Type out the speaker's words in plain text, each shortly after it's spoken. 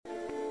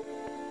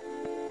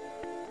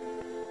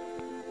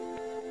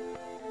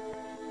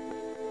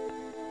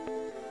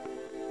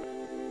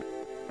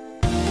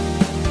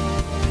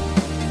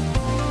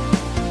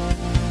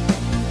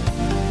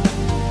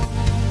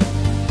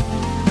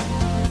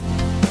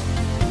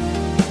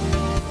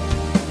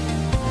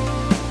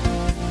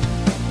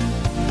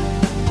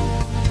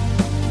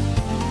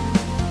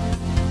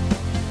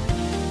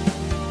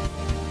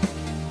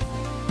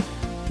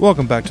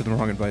Welcome back to the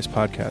Wrong Advice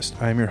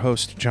Podcast. I am your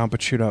host, John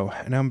Pacciuto,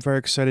 and I'm very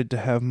excited to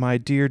have my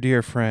dear,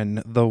 dear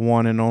friend, the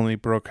one and only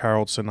Brooke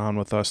Haroldsen, on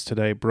with us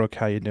today. Brooke,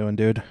 how you doing,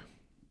 dude?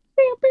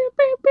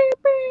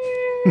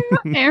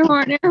 Air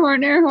horn, air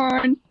horn, air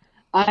horn.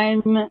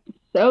 I'm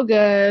so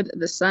good.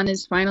 The sun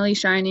is finally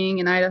shining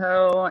in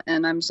Idaho,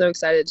 and I'm so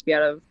excited to be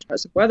out of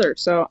depressive weather.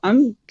 So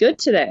I'm good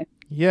today.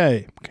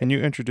 Yay. Can you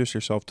introduce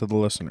yourself to the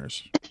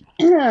listeners?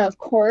 Of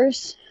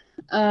course.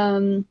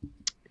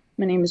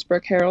 My name is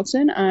Brooke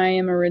Haroldsen. I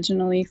am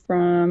originally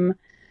from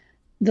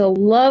the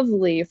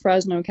lovely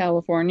Fresno,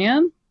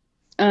 California.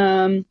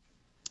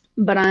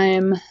 But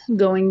I'm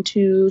going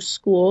to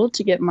school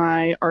to get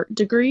my art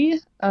degree,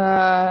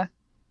 my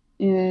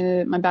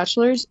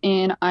bachelor's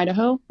in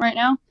Idaho right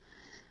now.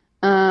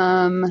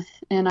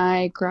 And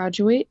I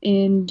graduate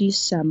in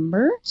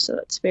December, so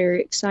that's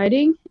very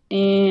exciting.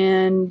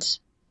 And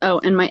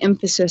my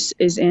emphasis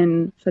is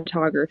in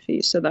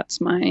photography, so that's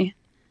my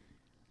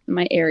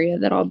area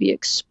that I'll be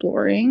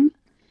exploring.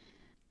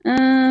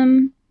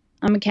 I'm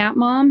a cat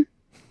mom,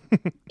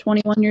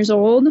 21 years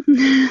old.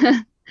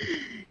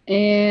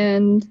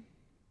 And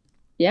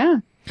yeah,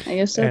 I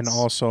guess that's... And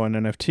also an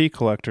NFT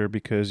collector,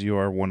 because you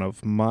are one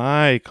of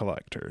my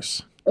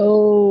collectors.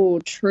 Oh,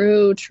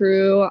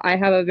 true. I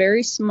have a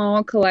very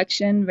small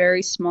collection,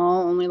 very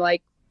small, only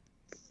like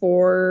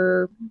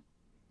four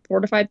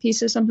to five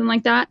pieces, something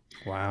like that.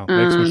 Wow,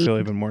 makes me feel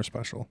even more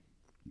special.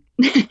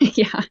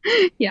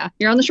 Yeah,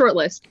 you're on the short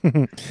list.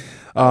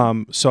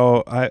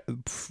 So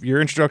your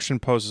introduction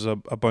poses a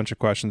bunch of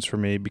questions for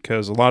me,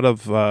 because a lot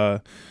of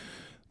the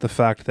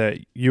fact that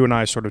you and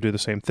I sort of do the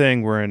same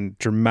thing, we're in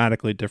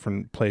dramatically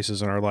different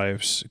places in our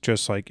lives,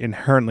 just like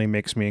inherently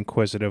makes me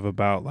inquisitive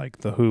about like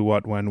the who,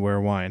 what, when,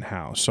 where, why, and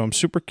how. So I'm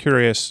super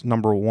curious,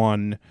 number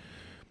one,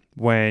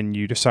 when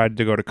you decided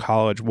to go to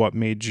college, what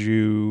made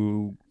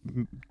you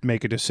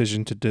make a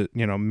decision to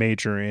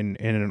major in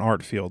an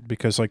art field?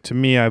 Because like to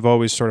me, I've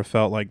always sort of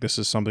felt like this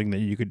is something that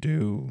you could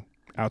do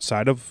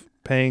outside of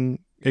paying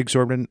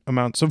exorbitant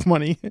amounts of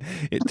money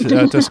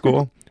to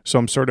school. So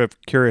I'm sort of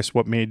curious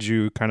what made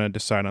you kind of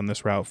decide on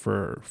this route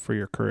for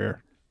your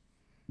career.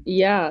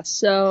 Yeah,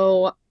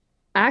 so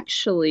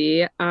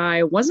actually,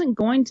 I wasn't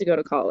going to go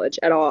to college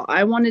at all.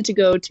 I wanted to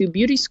go to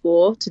beauty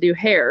school to do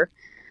hair.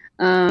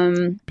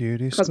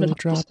 Beauty school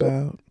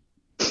dropout.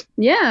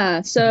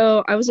 Yeah,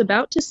 so I was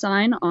about to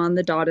sign on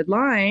the dotted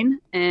line,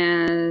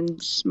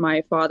 and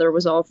my father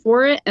was all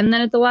for it. And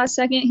then at the last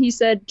second, he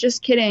said,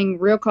 "Just kidding,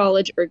 real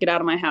college or get out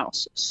of my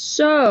house."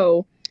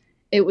 So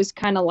it was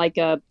kind of like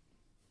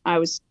I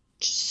was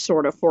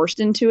sort of forced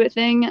into it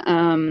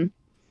thing.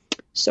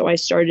 So I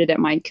started at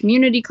my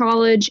community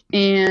college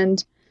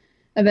and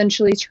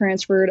eventually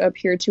transferred up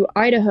here to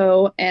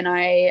Idaho. And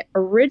I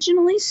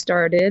originally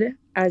started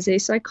as a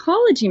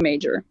psychology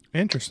major.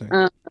 Interesting.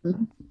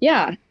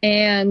 Yeah.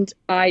 And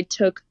I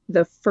took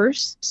the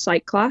first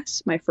psych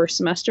class, my first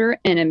semester,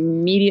 and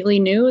immediately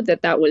knew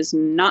that was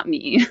not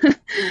me.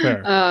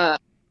 Fair.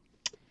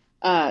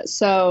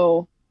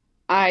 So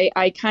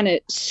I kind of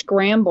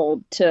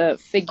scrambled to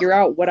figure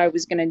out what I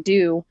was going to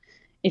do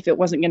if it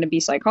wasn't going to be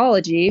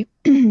psychology.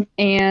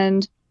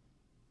 And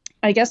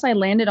I guess I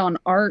landed on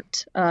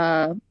art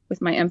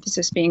with my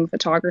emphasis being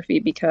photography,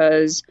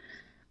 because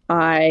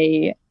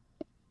I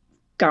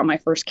got my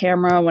first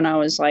camera when I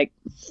was like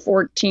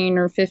 14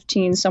 or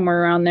 15,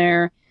 somewhere around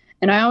there.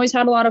 And I always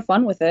had a lot of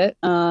fun with it.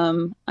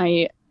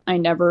 I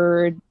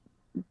never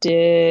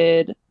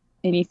did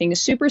anything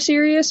super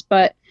serious,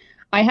 but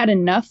I had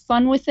enough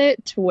fun with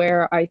it to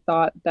where I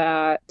thought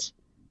that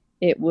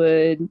it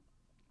would,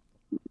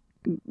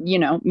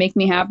 make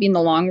me happy in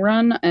the long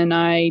run. And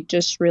I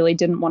just really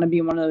didn't want to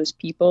be one of those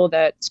people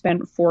that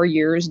spent 4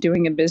 years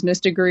doing a business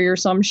degree or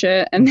some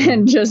shit and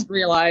then just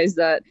realized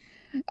that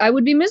I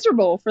would be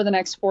miserable for the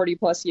next 40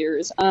 plus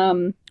years.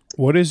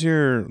 What is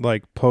your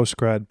like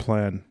post-grad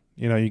plan?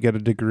 You get a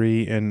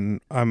degree in,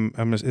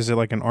 is it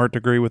like an art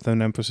degree with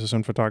an emphasis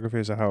on photography?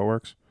 Is that how it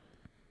works?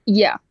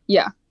 Yeah.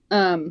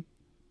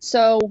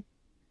 So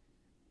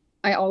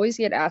I always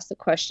get asked the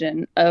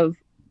question of,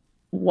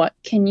 what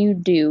can you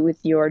do with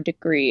your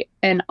degree?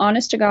 And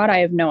honest to God, I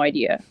have no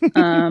idea.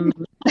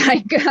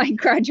 I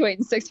graduate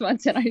in 6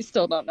 months and I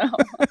still don't know.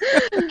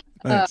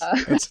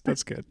 Nice.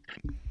 That's good.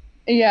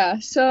 Yeah.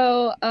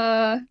 So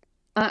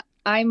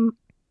I'm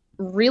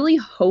really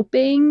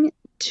hoping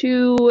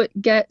to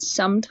get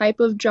some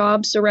type of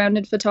job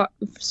surrounded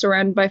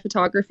by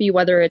photography,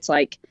 whether it's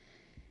like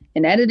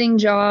an editing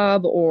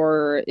job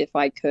or if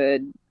I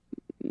could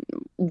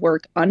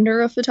work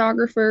under a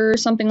photographer or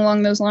something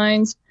along those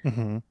lines.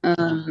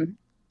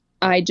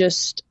 I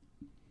just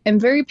am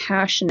very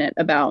passionate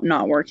about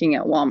not working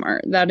at Walmart.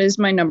 That is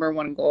my number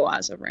one goal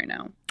as of right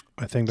now.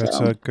 I think that's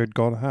a good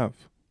goal to have.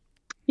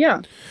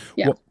 Yeah.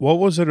 What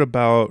was it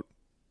about,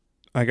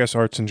 I guess,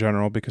 arts in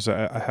general, because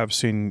I have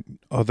seen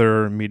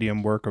other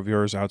medium work of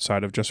yours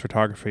outside of just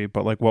photography,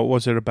 but like, what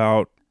was it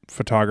about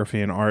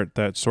photography and art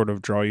that sort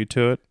of draw you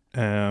to it?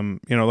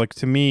 Like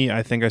to me,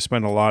 I think I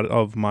spent a lot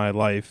of my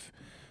life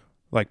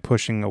like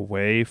pushing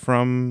away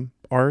from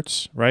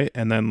arts, right?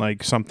 And then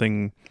like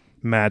something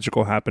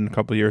magical happened a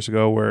couple of years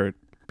ago where it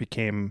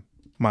became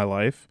my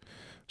life.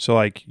 So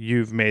like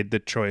you've made the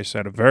choice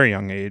at a very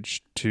young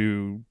age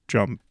to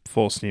jump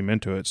full steam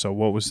into it. So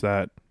what was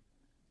that?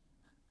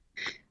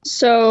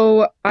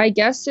 So I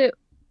guess it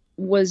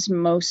was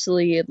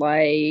mostly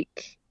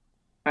like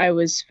I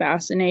was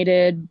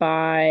fascinated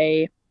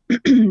by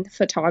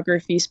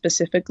photography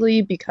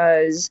specifically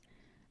because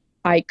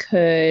I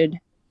could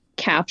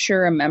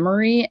capture a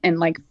memory and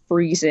like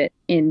freeze it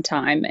in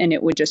time, and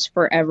it would just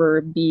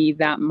forever be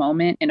that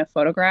moment in a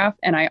photograph.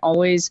 And I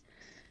always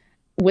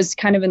was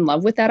kind of in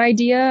love with that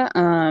idea.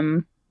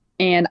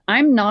 And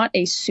I'm not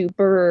a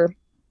super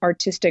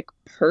artistic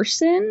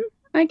person,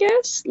 I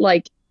guess,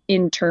 like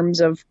in terms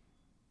of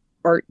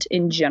art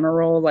in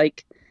general.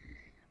 Like,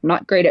 I'm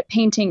not great at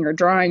painting or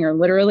drawing or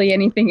literally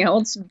anything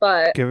else,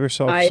 but Give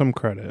yourself I, some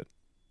credit.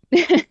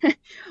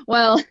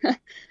 well,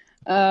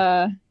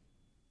 uh,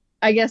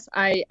 I guess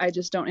I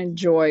just don't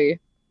enjoy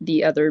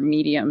the other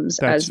mediums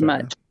That's as fair.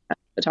 much as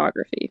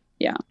photography.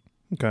 Yeah.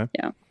 Okay.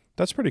 Yeah.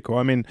 That's pretty cool.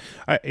 I mean,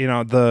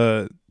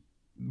 the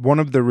one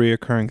of the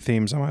reoccurring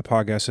themes on my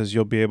podcast, as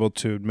you'll be able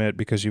to admit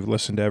because you've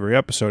listened to every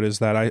episode, is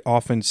that I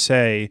often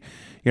say,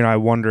 I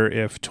wonder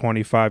if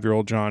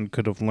 25-year-old John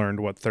could have learned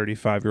what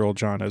 35-year-old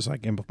John has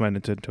like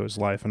implemented into his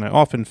life. And I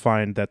often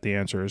find that the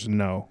answer is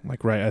no.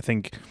 Like, right. I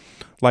think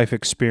life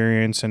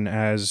experience, and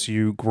as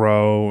you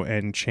grow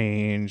and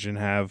change and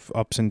have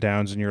ups and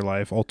downs in your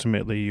life,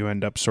 ultimately you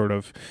end up sort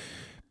of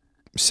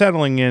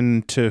settling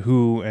into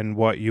who and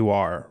what you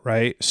are,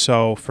 right?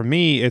 So for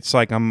me, it's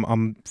like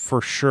I'm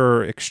for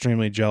sure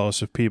extremely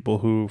jealous of people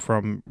who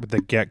from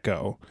the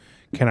get-go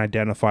can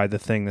identify the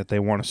thing that they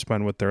want to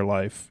spend with their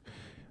life.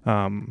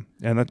 And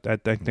I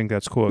think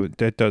that's cool.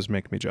 It does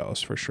make me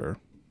jealous for sure.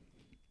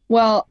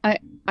 Well,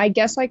 I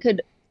guess I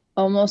could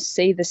almost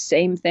say the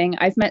same thing.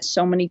 I've met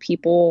so many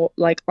people,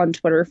 like on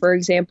Twitter, for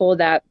example,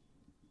 that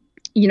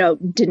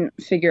didn't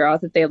figure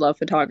out that they love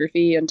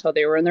photography until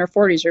they were in their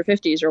 40s or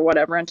 50s or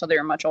whatever, until they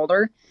were much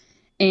older.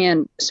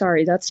 And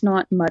sorry, that's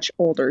not much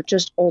older,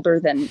 just older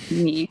than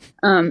me.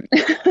 I mean,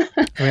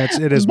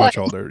 it is but, much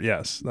older.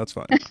 Yes, that's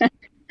fine.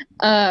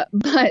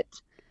 but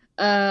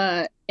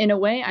in a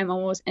way, I'm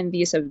almost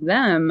envious of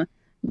them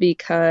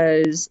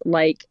because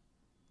like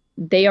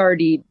they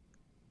already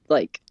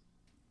like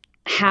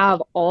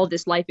have all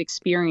this life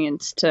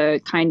experience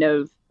to kind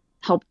of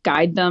help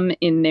guide them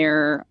in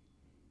their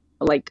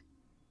like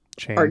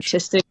Change.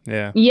 artistic.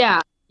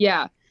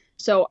 Yeah.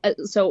 So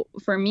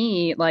for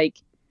me, like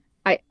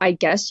I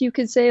guess you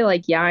could say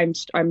like, yeah,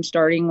 I'm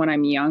starting when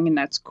I'm young, and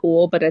that's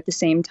cool, but at the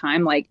same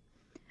time, like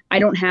I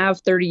don't have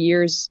 30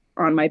 years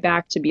on my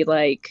back to be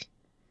like,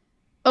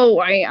 oh,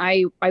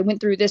 I went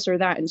through this or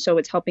that, and so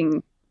it's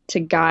helping to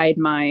guide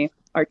my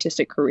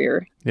artistic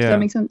career. Yeah. Does that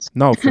make sense?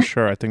 No, for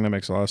sure. I think that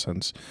makes a lot of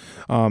sense.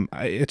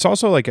 It's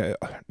also like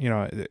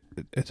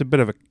it's a bit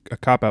of a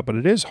cop out, but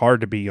it is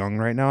hard to be young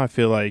right now. I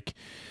feel like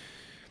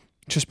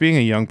just being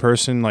a young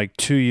person, like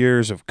 2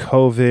 years of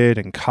COVID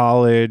and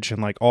college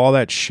and like all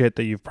that shit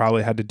that you've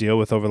probably had to deal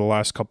with over the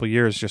last couple of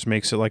years just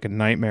makes it like a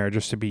nightmare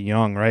just to be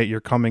young, right?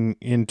 You're coming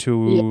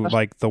into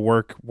like the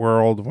work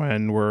world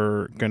when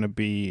we're going to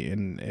be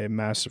in a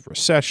massive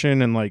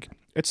recession, and like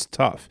it's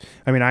tough.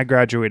 I mean, I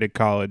graduated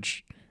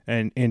college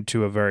and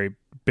into a very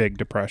big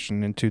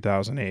depression in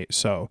 2008,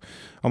 so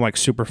I'm like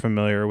super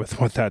familiar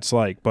with what that's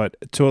like. But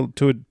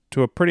to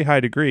a pretty high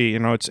degree,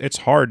 it's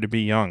hard to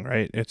be young,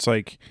 right? It's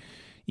like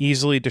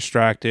easily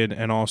distracted,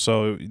 and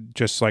also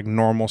just like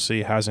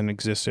normalcy hasn't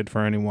existed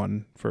for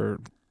anyone for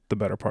the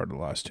better part of the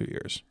last 2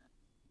 years.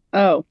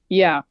 Oh,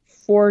 yeah,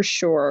 for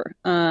sure.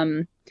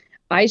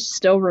 I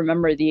still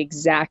remember the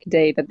exact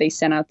day that they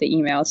sent out the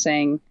email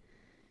saying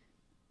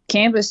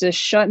campus is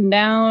shutting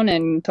down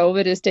and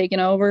COVID is taking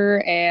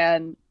over,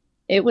 and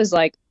it was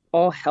like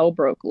all hell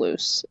broke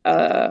loose.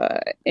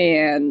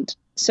 And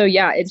so,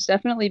 yeah, it's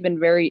definitely been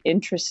very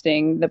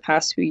interesting the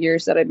past few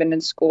years that I've been in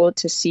school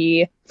to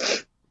see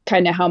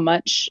kind of how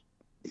much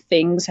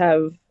things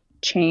have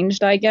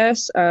changed, I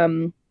guess.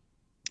 And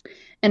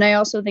I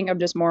also think I'm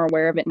just more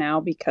aware of it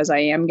now because I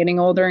am getting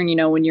older.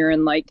 And, when you're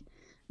in like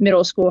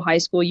middle school, high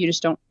school, you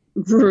just don't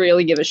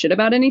really give a shit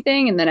about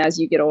anything. And then as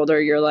you get older,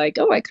 you're like,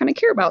 oh, I kind of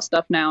care about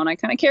stuff now. And I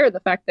kind of care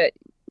the fact that,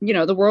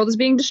 the world is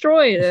being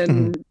destroyed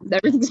and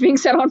everything's being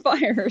set on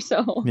fire.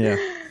 So, yeah.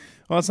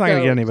 Well, it's not going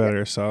to get any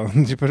better, so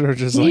you better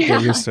just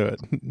get used to it.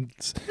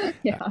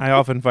 Yeah. I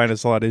often find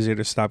it's a lot easier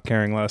to stop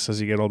caring less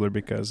as you get older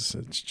because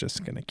it's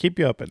just going to keep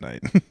you up at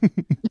night.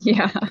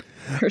 Yeah,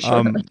 for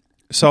sure.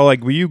 So,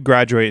 like, when you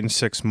graduate in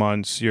 6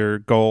 months, your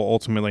goal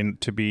ultimately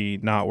to be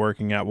not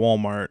working at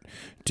Walmart,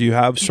 do you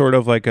have sort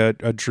of like a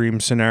dream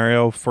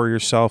scenario for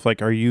yourself?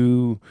 Like, are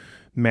you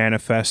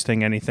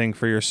manifesting anything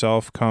for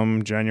yourself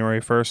come January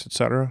 1st,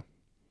 etc.?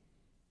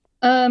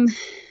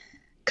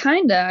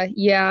 Kinda,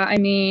 yeah. I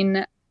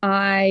mean,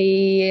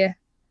 I'm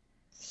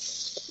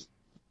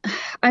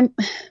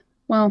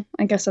well,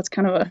 I guess that's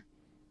kind of a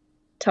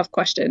tough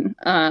question.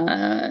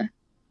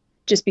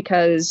 Just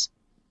because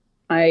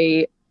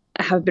I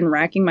have been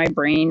racking my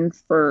brain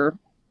for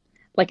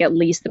like at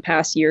least the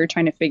past year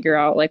trying to figure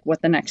out like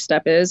what the next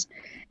step is.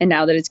 And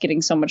now that it's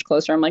getting so much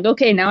closer, I'm like,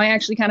 okay, now I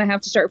actually kind of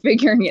have to start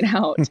figuring it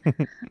out.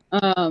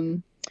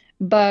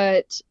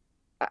 But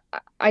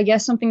I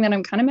guess something that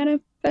I'm kind of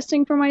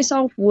manifesting for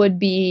myself would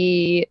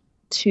be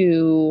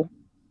to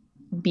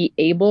be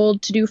able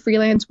to do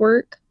freelance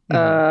work.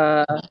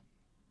 I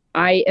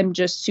am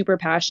just super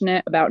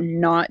passionate about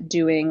not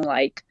doing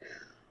like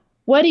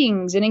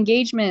weddings and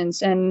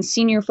engagements and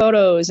senior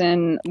photos,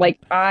 and like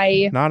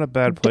not a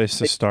bad place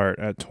to start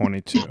at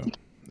 22,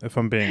 if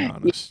I'm being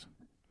honest.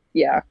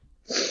 Yeah.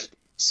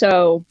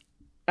 So,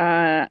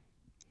 I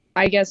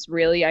guess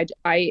really I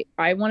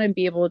want to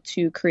be able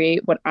to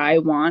create what I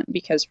want,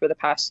 because for the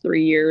past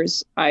 3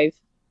 years I've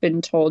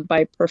been told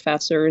by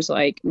professors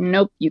like,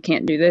 nope, you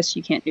can't do this,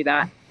 you can't do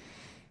that.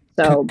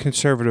 So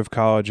conservative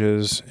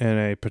colleges in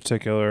a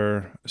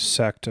particular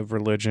sect of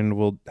religion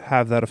will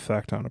have that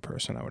effect on a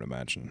person, I would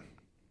imagine.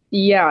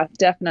 Yeah,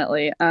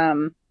 definitely.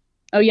 Oh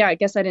yeah, I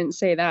guess I didn't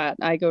say that.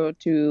 I go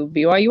to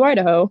BYU,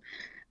 Idaho.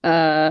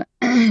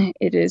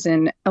 It is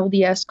an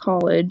LDS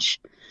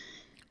college.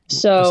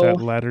 So is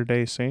that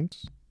Latter-day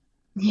Saints?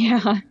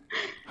 Yeah.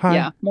 Hi,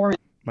 yeah, Mormon.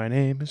 My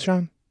name is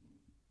John.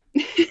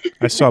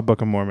 I saw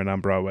Book of Mormon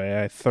on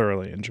Broadway. I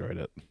thoroughly enjoyed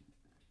it.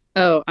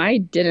 Oh, I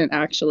didn't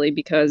actually,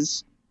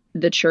 because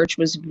the church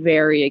was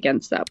very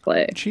against that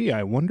play. Gee,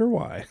 I wonder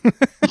why.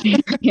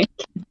 Very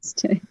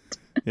against it.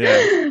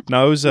 Yeah,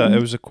 no,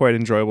 it was a quite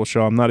enjoyable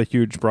show. I'm not a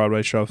huge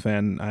Broadway show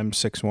fan. I'm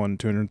 6'1",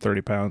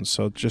 230 pounds,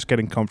 so just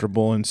getting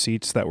comfortable in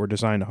seats that were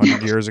designed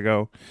 100 years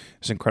ago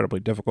is incredibly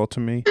difficult to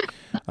me.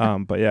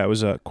 But yeah, it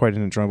was quite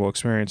an enjoyable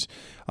experience.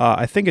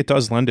 I think it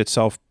does lend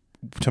itself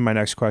to my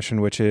next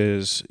question, which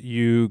is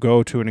you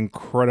go to an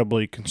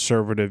incredibly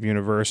conservative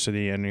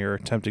university and you're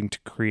attempting to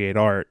create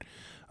art.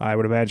 I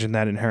would imagine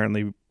that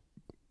inherently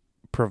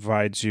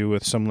provides you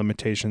with some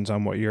limitations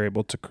on what you're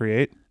able to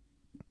create.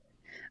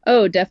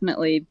 Oh,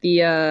 definitely.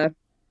 The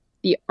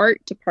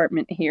art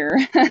department here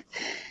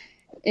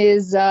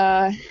is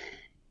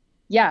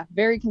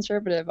very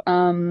conservative.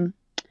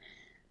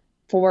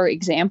 For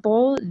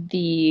example,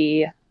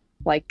 the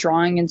like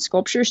drawing and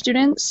sculpture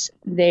students,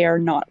 they are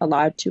not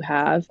allowed to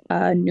have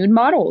nude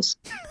models.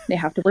 They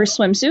have to wear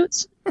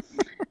swimsuits.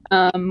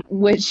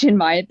 Which in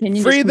my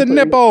opinion Free the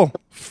nipple.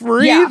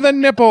 Free the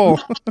nipple.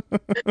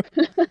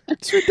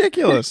 It's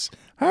ridiculous.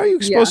 How are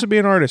you supposed to be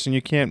an artist and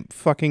you can't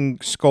fucking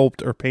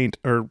sculpt or paint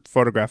or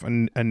photograph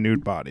a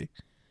nude body?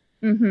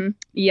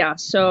 Yeah,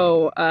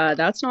 so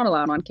that's not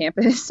allowed on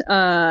campus.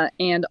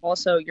 And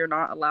also you're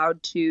not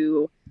allowed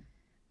to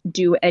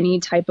do any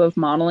type of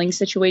modeling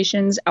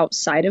situations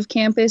outside of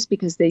campus,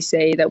 because they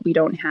say that we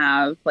don't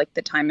have like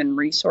the time and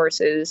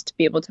resources to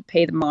be able to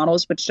pay the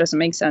models, which doesn't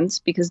make sense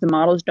because the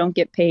models don't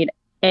get paid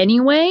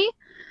anyway.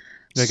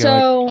 They get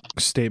like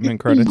statement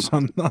credits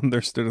on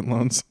their student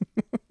loans.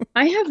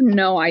 I have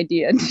no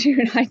idea,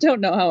 dude. I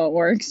don't know how it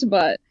works,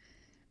 but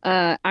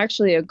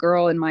actually a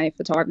girl in my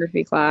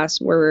photography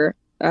class, we're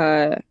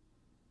about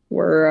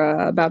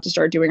to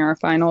start doing our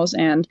finals,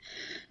 and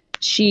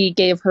she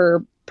gave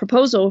her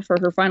proposal for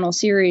her final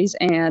series,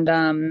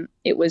 and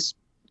it was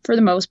for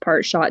the most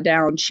part shot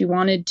down. She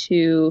wanted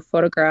to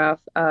photograph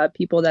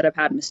people that have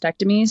had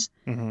mastectomies.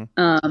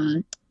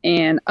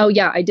 And oh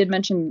yeah, I did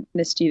mention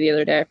this to you the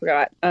other day, I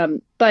forgot.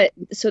 But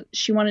so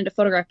she wanted to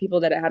photograph people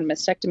that had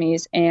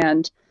mastectomies,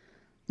 and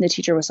the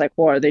teacher was like,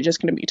 well, are they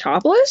just going to be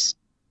topless?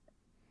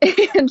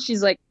 And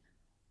she's like,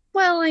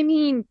 well, I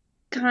mean,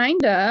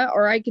 kinda,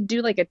 or I could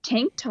do like a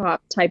tank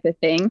top type of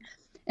thing.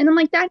 And I'm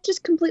like, that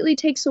just completely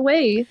takes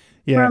away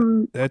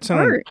from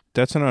art.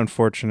 That's an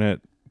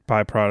unfortunate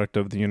byproduct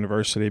of the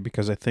university,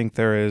 because I think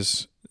there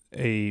is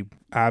a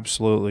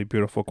absolutely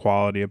beautiful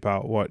quality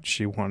about what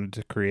she wanted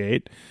to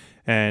create.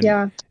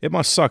 And it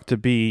must suck to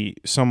be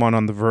someone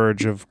on the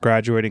verge of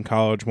graduating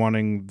college,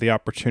 wanting the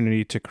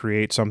opportunity to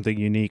create something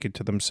unique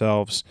to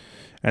themselves,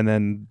 and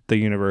then the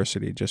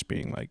university just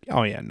being like,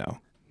 oh yeah, no.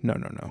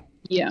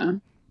 Yeah.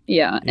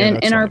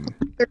 And our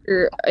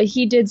professor,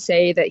 he did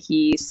say that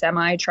he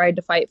tried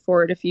to fight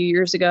for it a few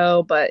years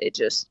ago, but it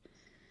just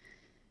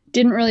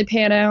didn't really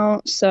pan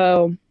out.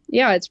 So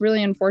yeah, it's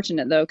really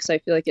unfortunate though, because I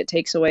feel like it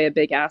takes away a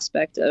big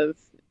aspect of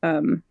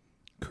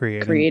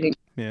creating.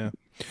 Yeah.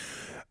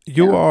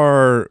 You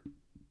are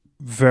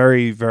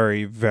very,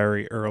 very,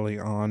 very early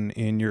on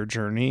in your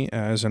journey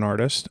as an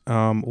artist.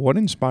 What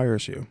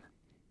inspires you?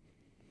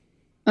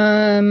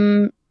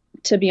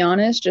 To be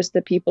honest, just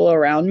the people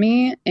around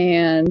me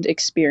and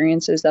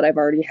experiences that I've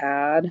already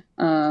had.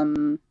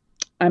 I'm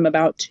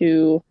about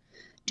to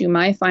do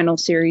my final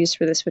series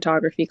for this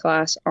photography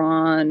class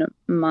on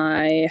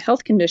my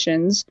health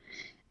conditions.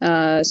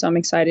 So I'm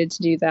excited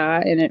to do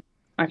that, and it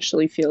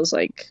actually feels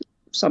like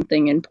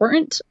something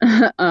important.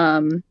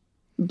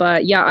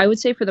 But yeah, I would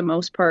say for the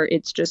most part,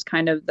 it's just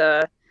kind of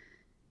the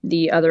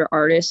other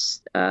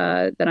artists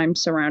that I'm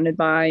surrounded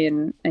by,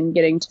 and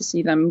getting to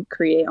see them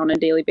create on a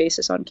daily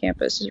basis on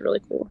campus is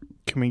really cool.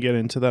 Can we get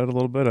into that a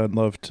little bit? I'd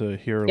love to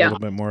hear a little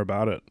bit more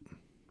about it.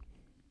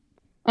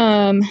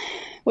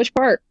 Which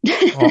part?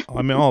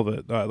 I mean, all of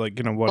it.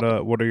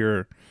 What are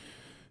your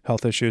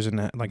health issues,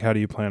 and like how do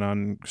you plan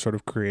on sort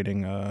of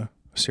creating a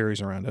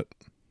series around it?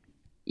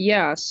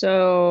 Yeah,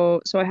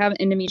 so I have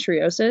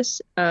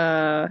endometriosis,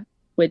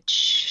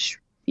 which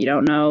if you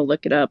don't know,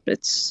 look it up.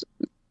 It's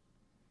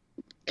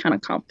kind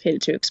of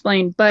complicated to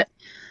explain, but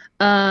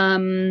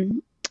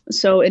um,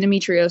 so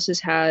endometriosis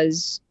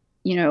has,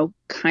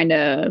 kind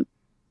of,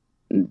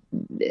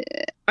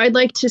 I'd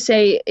like to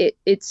say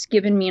it's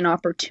given me an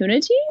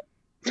opportunity.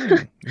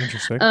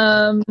 Interesting.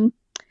 Um,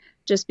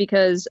 just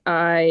because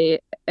I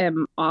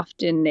am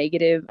often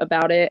negative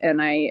about it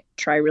and I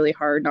try really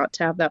hard not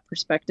to have that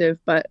perspective.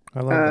 But I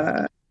love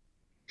that.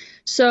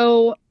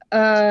 so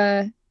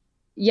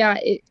yeah,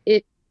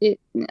 it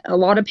a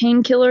lot of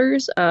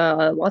painkillers,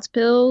 lots of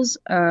pills,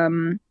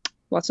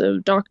 lots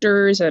of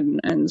doctors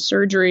and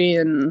surgery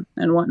and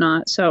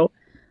whatnot. So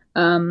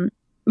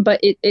but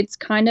it's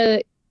kind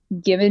of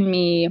given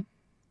me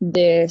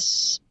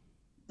this,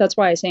 that's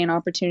why I say an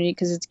opportunity,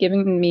 because it's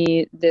giving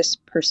me this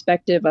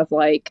perspective of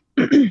like,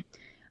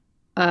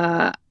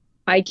 uh,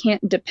 I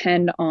can't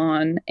depend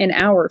on an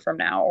hour from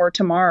now or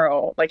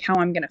tomorrow, like how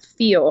I'm going to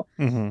feel.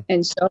 Hmm.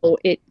 And so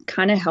it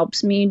kind of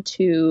helps me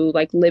to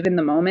like live in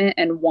the moment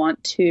and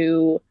want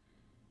to,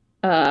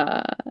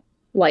 uh,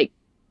 like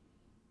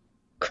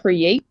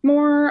create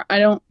more. I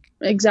don't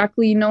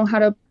exactly know how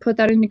to put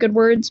that into good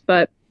words,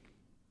 but,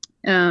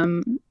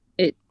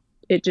 it,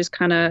 it just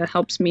kind of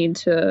helps me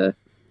to,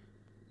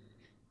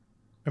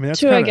 I mean,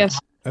 I guess.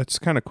 that's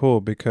kind of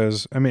cool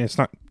because I mean, it's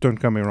not. Don't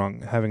get me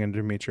wrong. Having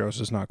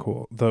endometriosis is not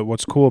cool.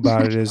 What's cool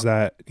about it is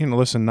that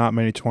listen, not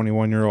many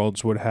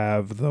 21-year-olds would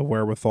have the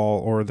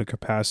wherewithal or the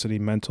capacity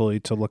mentally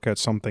to look at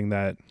something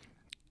that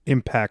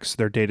impacts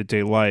their day to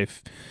day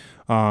life,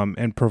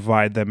 and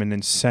provide them an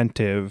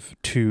incentive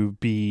to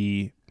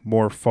be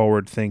more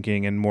forward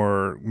thinking and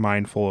more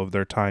mindful of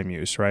their time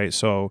use, right?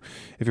 So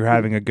if you're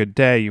having a good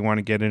day, you want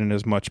to get in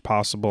as much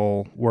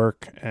possible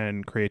work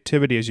and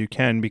creativity as you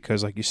can,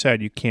 because like you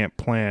said, you can't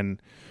plan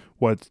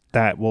what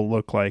that will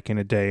look like in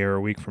a day or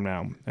a week from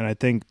now. And I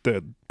think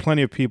that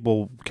plenty of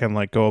people can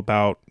like go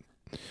about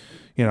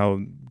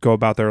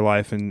their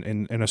life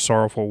in a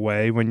sorrowful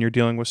way when you're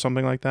dealing with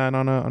something like that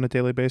on a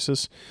daily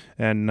basis.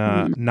 And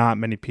Mhm. not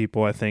many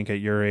people, I think, at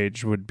your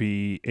age would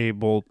be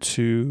able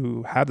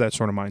to have that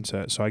sort of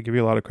mindset. So I give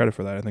you a lot of credit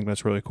for that. I think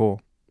that's really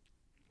cool.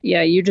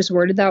 Yeah, you just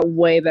worded that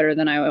way better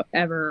than I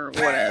ever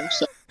would have.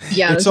 So,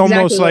 yeah, It's that's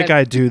almost exactly what like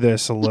I do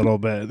this a little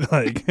bit,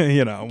 like,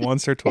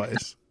 once or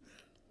twice.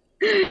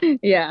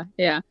 yeah,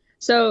 yeah.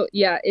 So,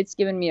 yeah, it's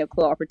given me a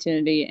cool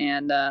opportunity,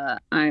 and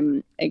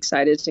I'm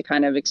excited to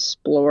kind of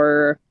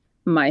explore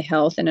my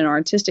health in an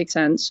artistic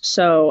sense.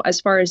 So, as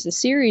far as the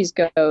series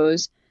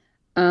goes,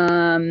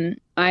 I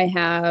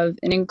have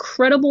an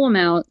incredible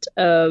amount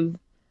of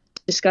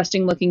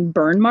disgusting looking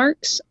burn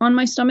marks on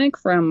my stomach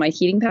from my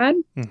heating pad.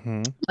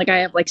 Hmm. Like I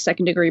have like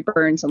second degree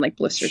burns and like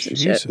blisters and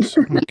shit. Jesus.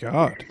 Oh, my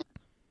God.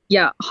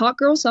 Yeah, hot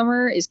girl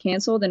summer is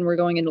canceled and we're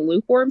going into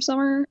lukewarm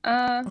summer.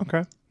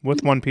 Okay.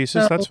 With one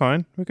pieces, So that's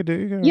fine. We could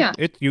do yeah.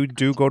 it. You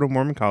do go to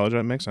Mormon college.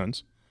 That makes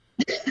sense.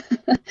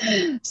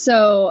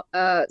 So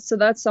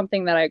that's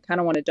something that I kind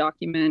of want to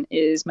document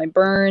is my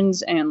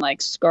burns and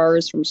like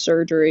scars from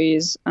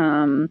surgeries.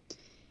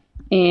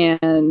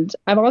 And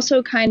I've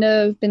also kind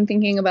of been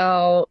thinking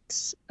about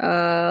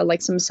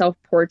like some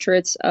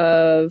self-portraits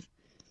of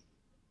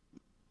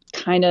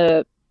kind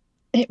of,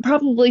 it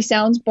probably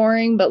sounds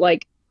boring, but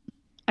like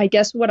I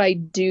guess what I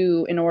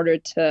do in order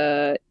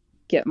to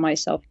get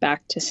myself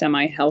back to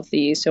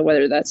semi-healthy. So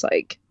whether that's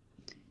like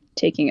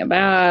taking a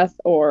bath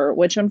or,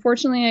 which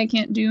unfortunately I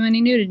can't do any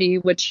nudity,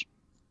 which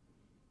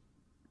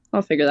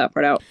I'll figure that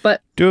part out.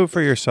 But Do it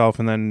for yourself,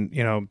 and then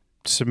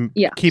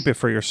yeah, keep it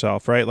for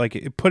yourself, right?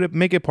 Like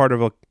make it part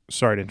of a.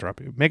 Sorry to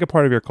interrupt you. Make it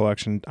part of your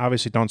collection.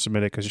 Obviously, don't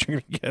submit it because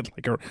you're gonna get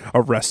like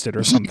arrested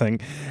or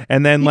something.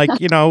 And then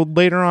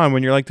later on,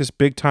 when you're like this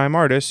big time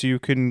artist, you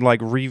can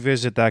like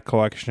revisit that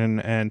collection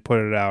and put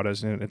it out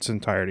as in its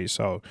entirety.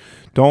 So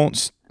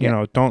don't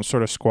don't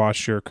sort of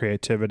squash your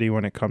creativity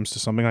when it comes to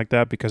something like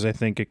that, because I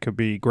think it could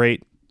be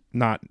great,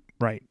 not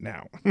right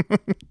now.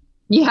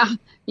 yeah,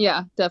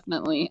 yeah,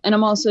 definitely. And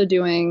I'm also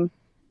doing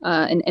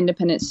an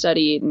independent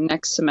study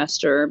next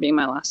semester, being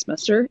my last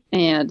semester,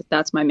 and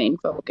that's my main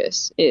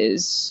focus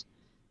is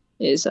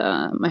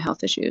my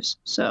health issues.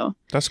 So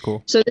That's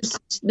cool. so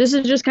this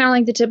is just kind of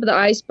like the tip of the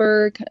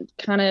iceberg,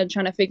 kind of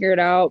trying to figure it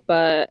out.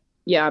 But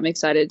yeah, I'm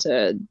excited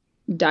to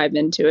dive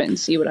into it and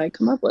see what I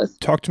come up with.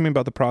 Talk to me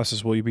about the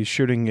process. Will you be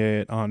shooting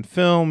it on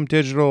film,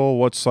 digital?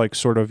 What's like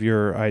sort of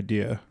your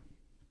idea?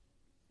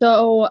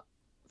 So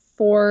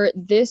for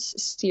this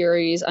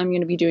series, I'm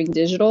going to be doing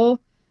digital.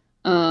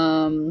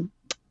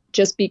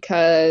 Just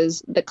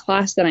because the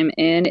class that I'm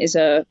in is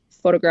a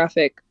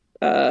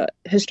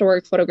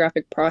historic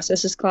photographic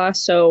processes class.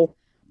 So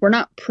we're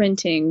not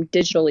printing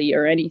digitally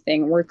or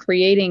anything. We're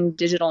creating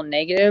digital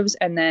negatives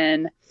and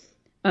then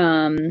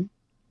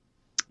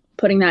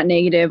putting that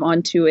negative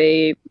onto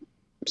a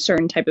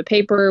certain type of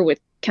paper with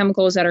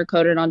chemicals that are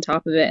coated on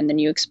top of it. And then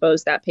you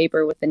expose that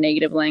paper with the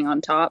negative laying on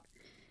top.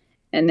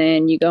 And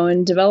then you go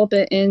and develop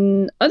it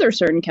in other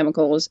certain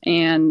chemicals.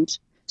 And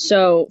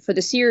So for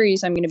the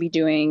series, I'm going to be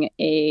doing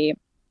a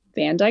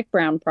Van Dyke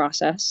Brown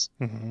process.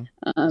 Hmm.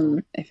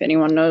 If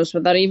anyone knows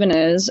what that even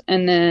is.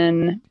 And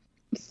then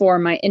for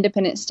my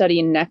independent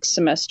study next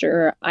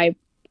semester, I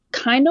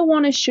kind of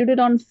want to shoot it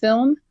on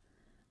film.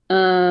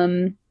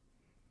 Um,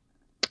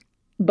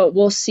 but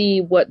we'll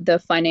see what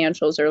the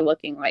financials are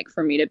looking like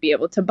for me to be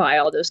able to buy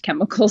all those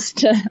chemicals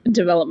to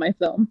develop my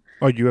film.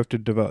 Oh, you have to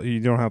develop. You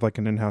don't have like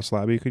an in-house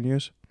lab you can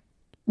use?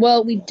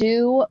 Well, we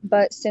do,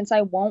 but since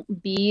I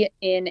won't be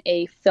in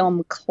a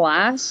film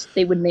class,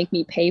 they would make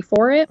me pay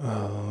for it.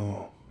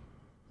 Oh,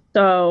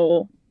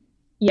 So,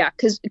 yeah,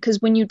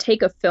 because when you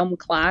take a film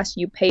class,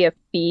 you pay a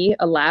fee,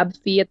 a lab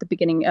fee at the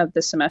beginning of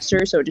the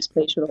semester, so it just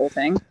pays for the whole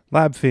thing.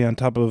 lab fee on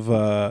top of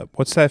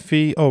what's that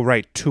fee? Oh,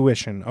 right,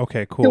 tuition.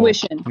 Okay, cool.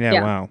 Tuition, Yeah,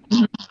 yeah, wow.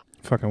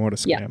 Fucking what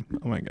a yeah. scam.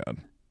 Oh my god.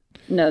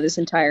 No, this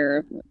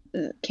entire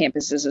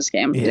campus is a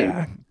scam, dude.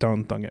 Yeah,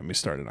 don't get me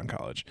started on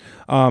college.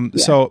 Yeah.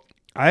 So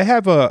I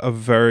have a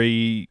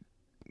very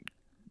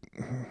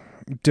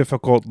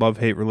difficult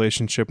love-hate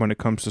relationship when it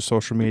comes to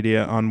social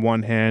media. On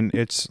one hand,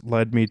 it's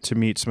led me to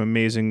meet some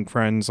amazing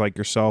friends like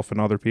yourself and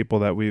other people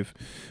that we've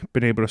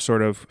been able to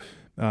sort of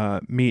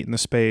meet in the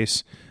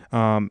space.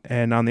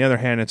 And on the other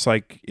hand, it's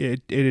like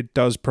it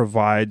does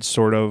provide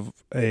sort of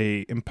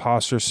a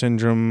imposter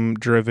syndrome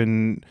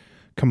driven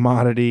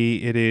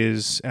commodity. It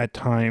is at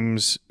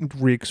times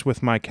reeks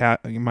with my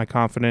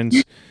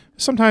confidence.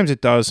 Sometimes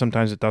it does,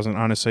 sometimes it doesn't.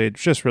 Honestly, it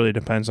just really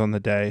depends on the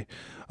day.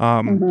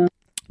 Mhm.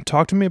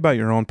 Talk to me about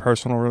your own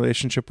personal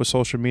relationship with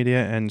social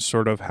media and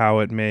sort of how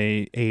it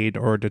may aid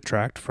or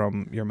detract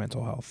from your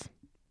mental health.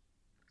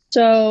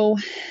 So,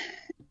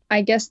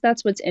 I guess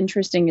that's what's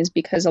interesting is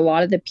because a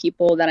lot of the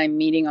people that I'm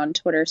meeting on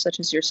Twitter, such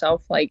as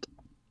yourself, like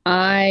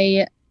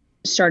I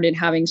started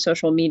having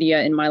social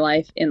media in my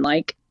life in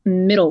like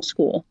middle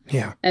school.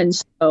 Yeah. And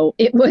so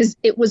it was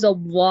a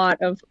lot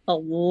of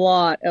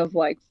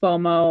like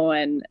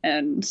FOMO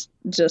and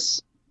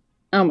just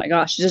oh my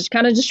gosh, just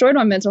kind of destroyed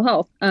my mental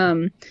health.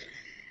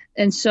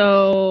 And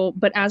so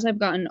but as I've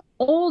gotten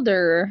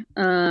older,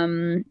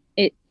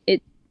 it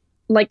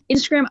like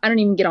Instagram, I don't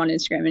even get on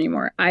Instagram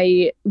anymore.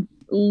 I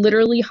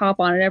literally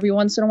hop on it every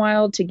once in a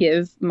while to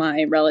give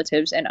my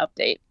relatives an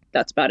update.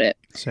 That's about it.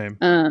 Same.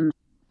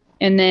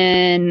 And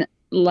then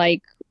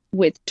like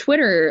with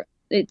Twitter,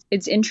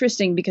 it's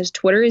interesting because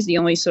Twitter is the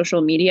only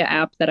social media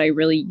app that I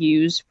really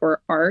use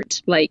for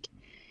art. Like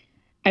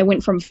I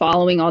went from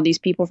following all these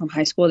people from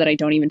high school that I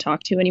don't even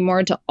talk to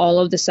anymore to all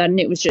of a sudden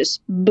it was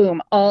just boom,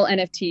 all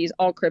NFTs,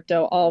 all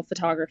crypto, all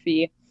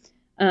photography.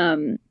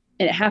 And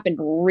it happened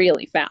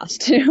really fast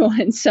too.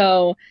 And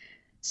so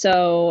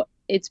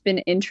it's been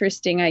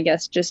interesting, I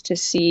guess, just to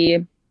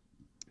see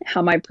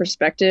how my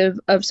perspective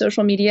of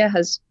social media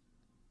has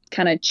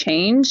kind of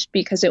changed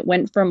because it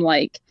went from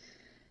like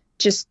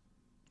just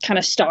kind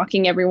of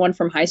stalking everyone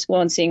from high school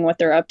and seeing what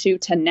they're up to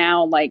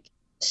now like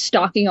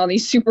stalking all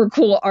these super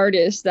cool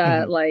artists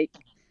that like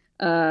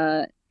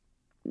have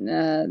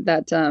a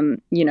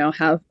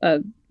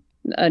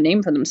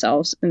name for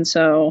themselves. And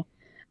so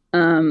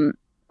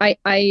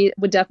I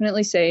would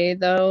definitely say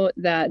though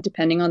that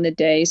depending on the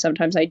day,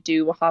 sometimes I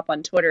do hop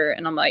on Twitter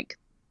and I'm like,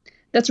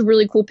 that's a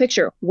really cool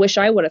picture. Wish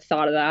I would have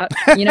thought of that,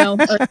 you know?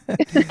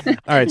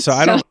 All right, so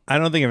I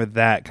don't think of it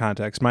that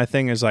context. My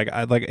thing is like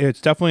it's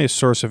definitely a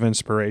source of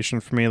inspiration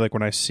for me. Like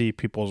when I see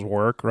people's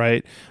work,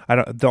 right?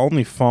 The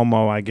only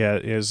FOMO I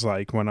get is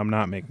like when I'm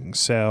not making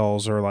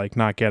sales or like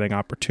not getting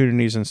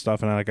opportunities and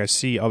stuff, and I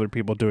see other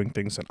people doing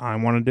things that I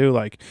want to do.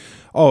 Like,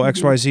 oh,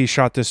 XYZ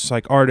shot this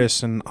like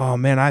artist, and oh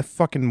man, I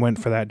fucking went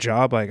for that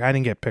job. Like I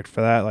didn't get picked for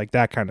that. Like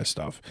that kind of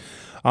stuff.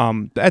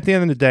 At the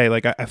end of the day,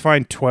 like I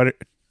find Twitter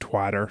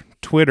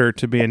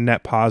to be a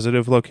net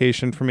positive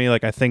location for me.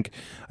 Like I think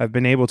I've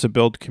been able to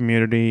build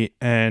community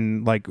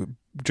and like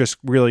just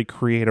really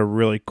create a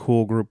really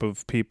cool group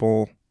of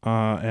people.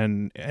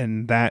 And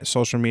that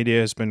social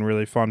media has been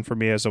really fun for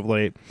me as of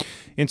late.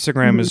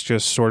 Instagram has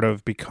just sort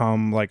of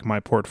become like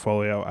my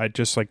portfolio. I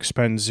just like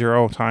spend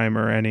zero time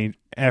or any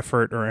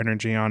effort or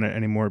energy on it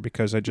anymore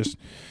because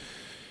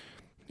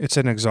it's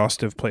an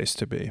exhaustive place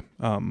to be.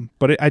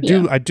 But I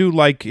do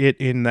like it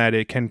in that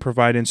it can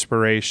provide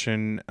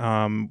inspiration.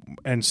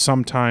 And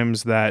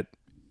sometimes that,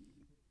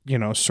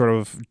 sort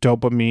of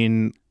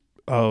dopamine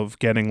of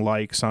getting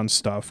likes on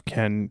stuff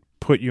can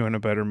put you in a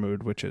better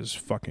mood, which is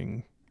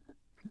fucking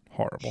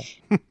horrible.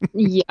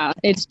 Yeah,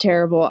 it's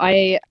terrible.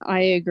 I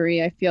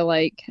agree. I feel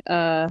like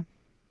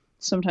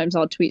sometimes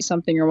I'll tweet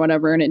something or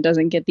whatever and it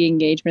doesn't get the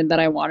engagement that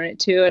I wanted it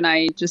to, and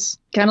I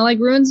just kind of like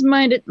ruins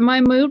my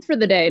mood for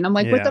the day. And I'm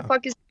like, what the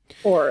fuck is it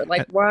for?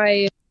 Like,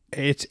 why?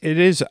 It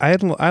is. I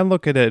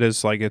look at it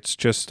as like it's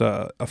just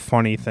a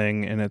funny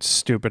thing, and it's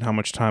stupid how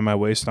much time I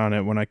waste on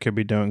it when I could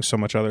be doing so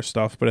much other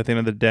stuff. But at the end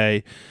of the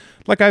day,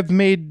 like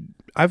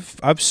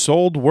I've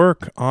sold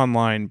work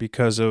online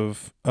because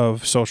of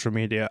social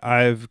media.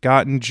 I've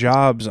gotten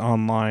jobs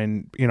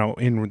online,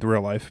 in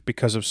real life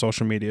because of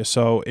social media.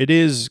 So it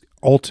is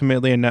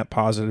ultimately a net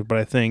positive, but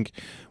I think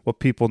what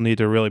people need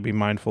to really be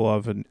mindful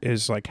of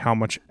is like how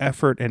much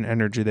effort and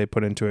energy they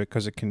put into it,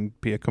 because it can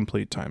be a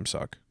complete time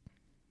suck.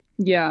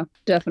 Yeah,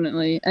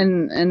 definitely.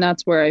 And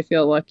that's where I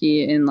feel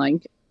lucky in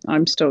like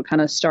I'm still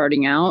kind of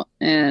starting out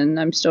and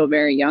I'm still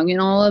very young in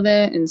all of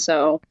it. And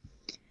so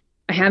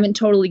I haven't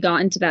totally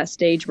gotten to that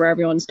stage where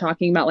everyone's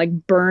talking about like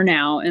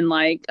burnout and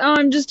like, oh,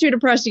 I'm just too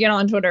depressed to get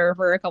on Twitter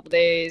for a couple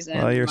days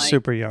Well, and you're like,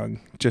 super young.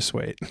 Just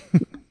wait.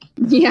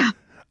 yeah,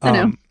 I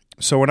know.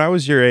 So when I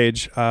was your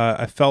age,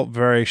 I felt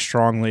very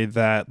strongly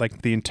that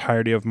like the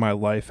entirety of my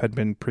life had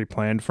been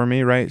pre-planned for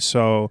me, right?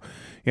 So,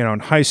 in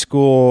high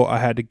school, I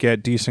had to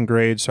get decent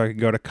grades so I could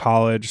go to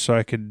college, so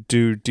I could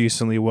do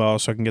decently well,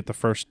 so I can get the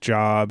first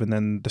job and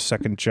then the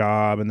second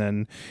job, and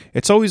then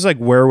it's always like,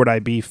 where would I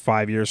be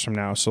 5 years from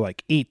now? So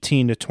like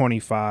 18 to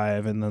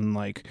 25, and then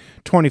like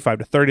 25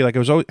 to 30. Like it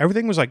was always,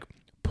 everything was like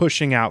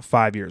pushing out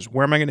 5 years.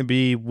 Where am I going to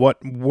be?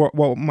 What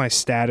will my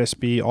status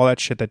be? All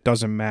that shit that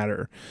doesn't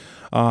matter.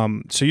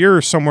 So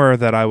you're somewhere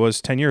that I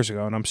was 10 years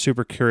ago, and I'm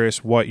super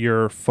curious what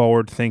your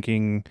forward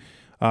thinking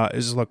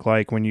is look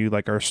like when you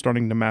like are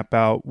starting to map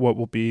out what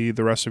will be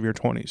the rest of your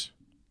 20s.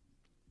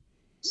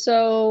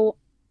 So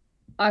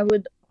I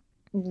would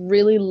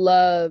really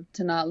love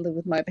to not live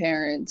with my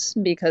parents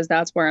because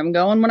that's where I'm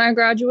going when I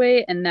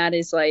graduate. And that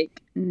is like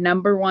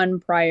number one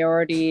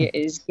priority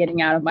is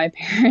getting out of my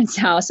parents'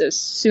 house as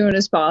soon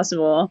as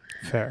possible.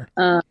 Fair.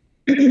 Um,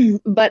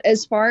 but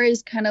as far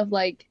as kind of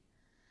like,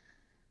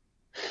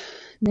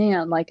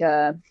 man, like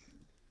a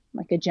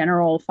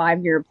general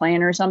 5-year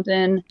plan or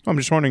something. I'm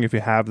just wondering if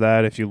you have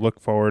that, if you look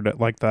forward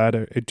like that.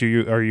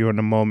 Are you in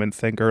a moment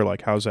thinker?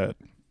 Like, how's that?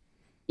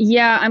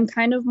 Yeah, I'm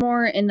kind of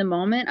more in the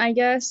moment, I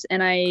guess.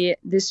 And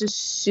this is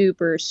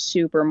super,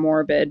 super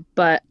morbid,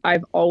 but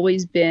I've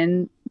always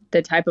been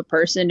the type of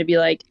person to be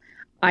like,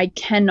 I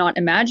cannot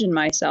imagine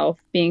myself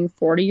being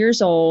 40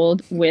 years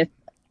old with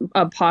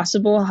a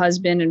possible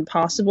husband and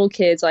possible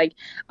kids. Like,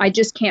 I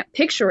just can't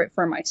picture it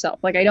for myself.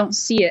 Like, I don't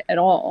see it at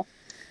all.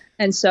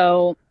 And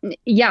so,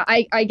 yeah,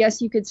 I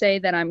guess you could say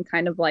that I'm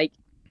kind of like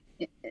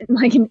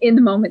an in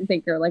the moment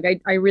thinker. Like,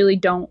 I really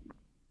don't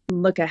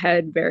look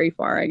ahead very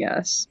far, I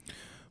guess.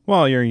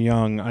 Well, you're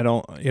young. I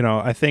don't,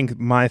 I think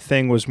my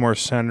thing was more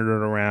centered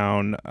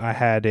around, I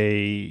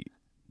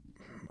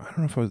don't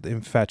know if it was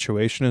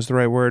infatuation is the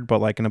right word, but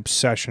like an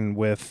obsession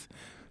with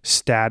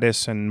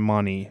status and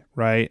money,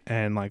 right?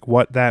 And like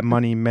what that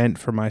money meant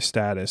for my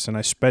status. And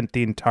I spent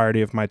the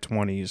entirety of my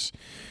 20s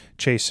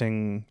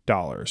chasing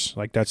dollars.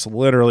 Like that's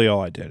literally all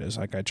I did is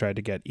like I tried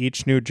to get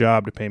each new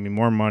job to pay me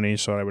more money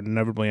so I would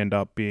inevitably end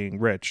up being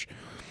rich.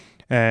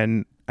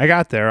 And I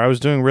got there. I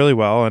was doing really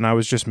well and I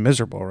was just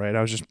miserable, right?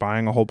 I was just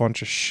buying a whole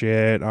bunch of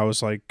shit. I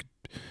was like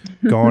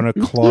going to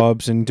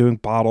clubs and doing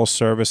bottle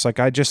service. Like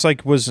I just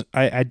like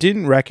I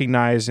didn't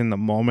recognize in the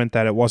moment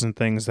that it wasn't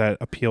things that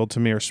appealed to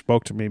me or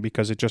spoke to me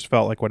because it just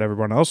felt like what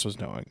everyone else was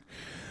doing.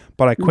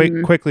 But I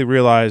Mhm. quickly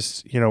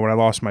realized, when I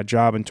lost my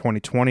job in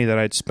 2020 that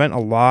I'd spent a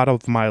lot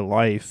of my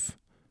life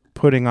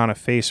putting on a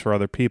face for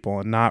other people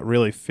and not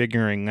really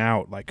figuring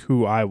out like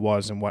who I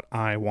was and what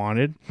I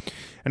wanted.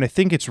 And I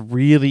think it's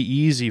really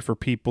easy for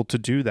people to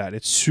do that.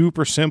 It's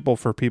super simple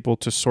for people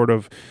to sort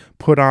of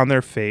put on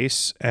their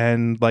face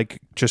and like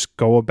just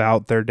go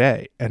about their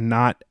day and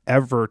not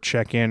ever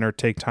check in or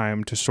take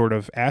time to sort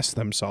of ask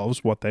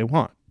themselves what they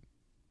want.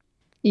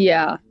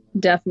 Yeah,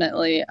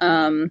 definitely.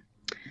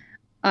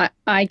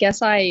 I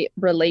guess I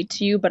relate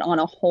to you, but on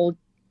a whole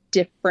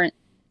different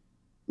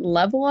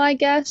level, I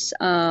guess.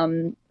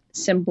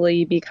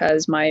 Simply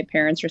because my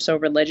parents are so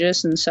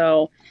religious, and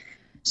so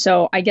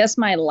I guess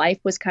my life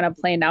was kind of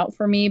planned out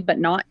for me, but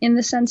not in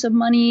the sense of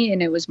money,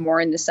 and it was more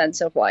in the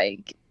sense of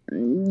like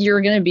you're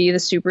gonna be the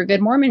super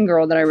good Mormon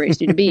girl that I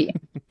raised you to be.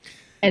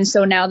 And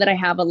so now that I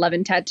have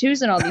 11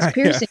 tattoos and all these Yeah.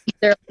 piercings,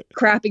 they're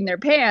crapping their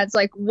pants.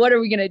 Like, what are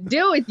we gonna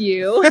do with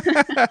you?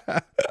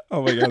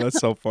 Oh my God, that's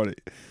so funny.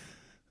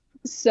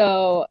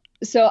 So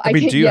I I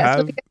mean, can, yeah.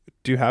 So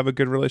do you have a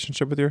good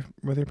relationship with your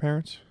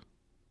parents?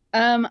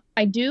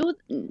 I do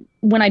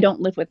when I don't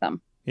live with them.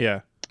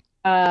 Yeah.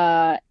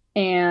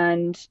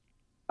 And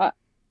uh,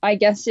 I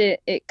guess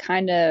it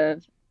kind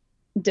of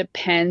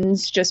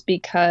depends just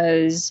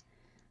because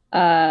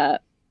uh,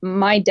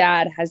 my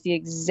dad has the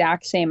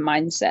exact same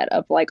mindset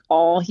of like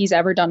all he's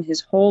ever done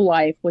his whole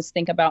life was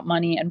think about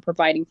money and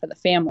providing for the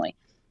family.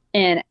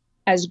 And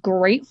as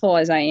grateful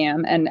as I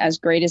am, and as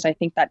great as I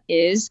think that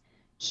is,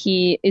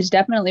 he is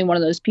definitely one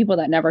of those people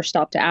that never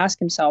stopped to ask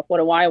himself, what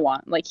do I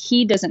want? Like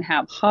he doesn't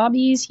have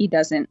hobbies. He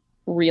doesn't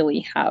really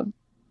have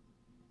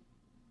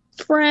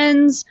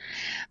friends.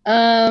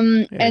 Yeah,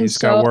 And he's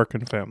got so, work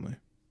and family.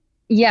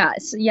 yeah,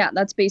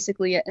 that's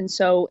basically it. And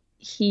so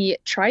he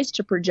tries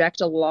to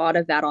project a lot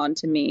of that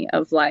onto me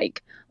of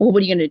like, well,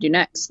 what are you going to do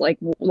next? Like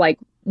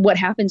what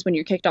happens when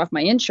you're kicked off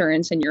my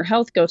insurance and your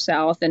health goes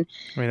south? I mean,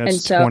 And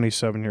that's so,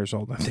 27 years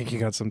old. I think you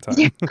got some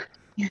yeah,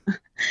 time.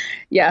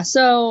 yeah.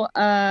 So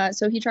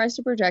he tries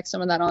to project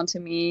some of that onto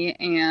me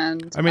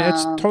and, I mean,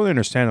 it's totally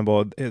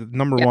understandable.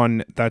 Number yeah,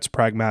 one, that's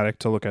pragmatic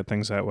to look at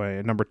things that way.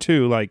 And number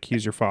two, like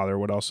he's your father.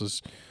 What else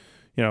is,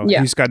 yeah,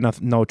 he's got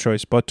no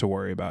choice but to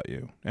worry about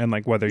you and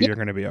like whether yeah, you're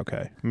going to be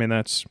okay. I mean,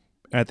 that's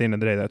at the end of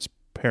the day, that's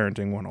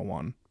parenting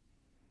 101.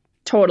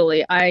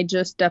 Totally. I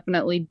just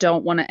definitely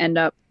don't want to end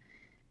up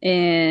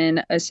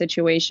in a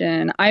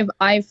situation.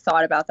 I've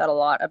thought about that a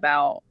lot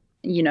about,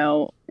 you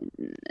know,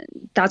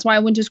 that's why I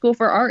went to school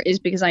for art is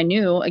because I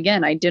knew,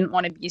 again, I didn't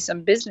want to be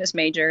some business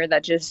major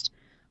that just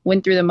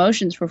went through the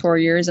motions for 4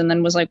 years and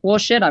then was like, well,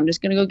 shit, I'm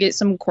just gonna go get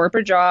some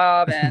corporate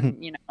job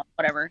and,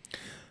 whatever.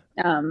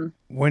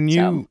 When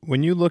So,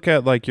 you look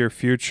at like your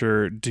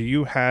future, do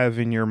you have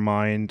in your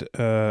mind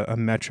a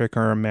metric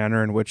or a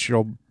manner in which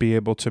you'll be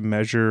able to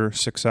measure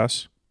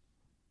success?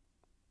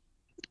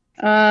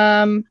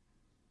 um,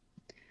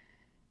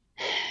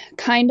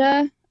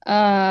 kinda,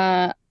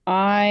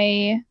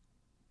 I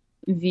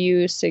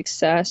view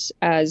success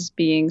as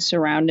being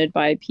surrounded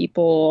by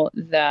people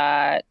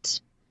that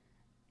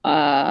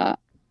uh,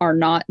 are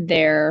not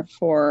there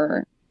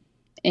for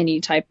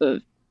any type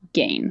of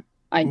gain,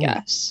 I Ooh,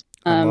 guess.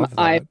 I love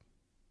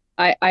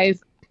that.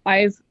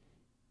 I've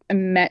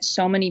met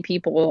so many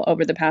people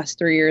over the past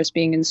 3 years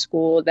being in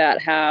school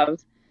that have,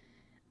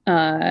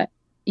 uh,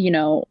 you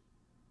know,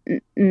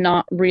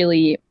 not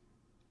really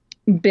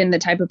been the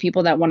type of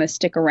people that want to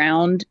stick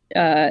around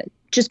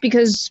just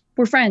because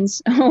we're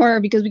friends or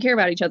because we care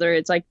about each other.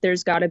 It's like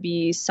there's got to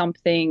be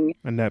something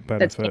A net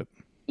that's, benefit.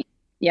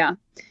 yeah.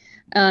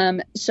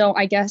 So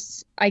I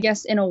guess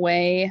in a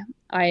way,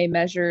 I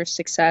measure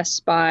success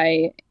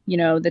by,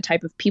 the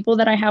type of people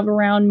that I have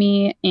around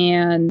me,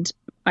 and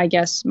I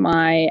guess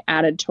my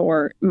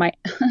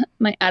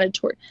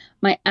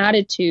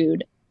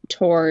attitude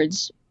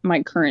towards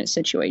my current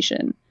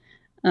situation.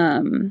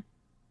 Um,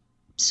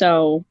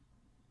 so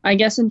I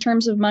guess in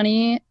terms of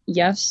money,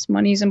 yes,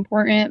 money's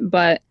important,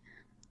 but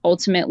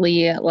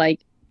ultimately,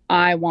 like,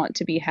 I want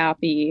to be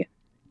happy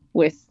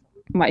with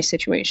my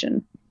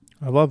situation.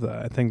 I love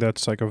that. I think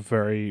that's like a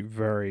very,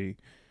 very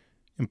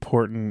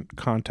important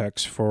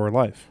context for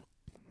life.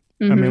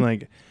 I mean, Hmm.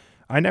 like,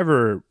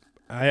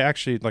 I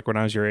actually, like, when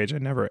I was your age, I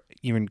never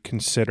even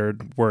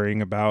considered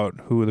worrying about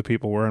who the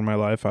people were in my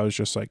life. I was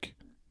just like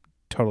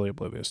totally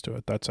oblivious to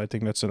it. I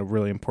think that's a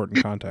really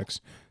important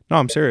context. No,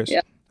 I'm serious.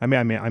 Yeah. I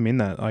mean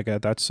that. Like,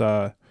 that's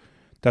a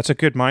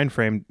good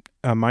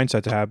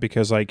mindset to have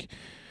because, like,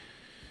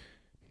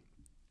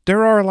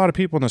 there are a lot of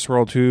people in this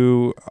world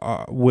who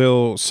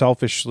will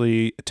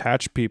selfishly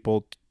attach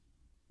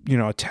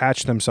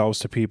themselves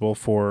to people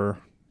for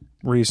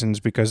reasons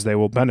because they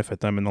will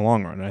benefit them in the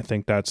long run. And I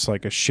think that's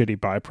like a shitty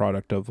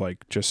byproduct of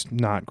like just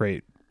not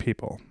great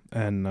people.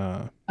 And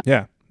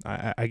yeah,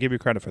 I give you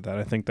credit for that.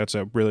 I think that's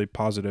a really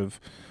positive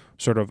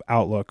sort of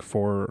outlook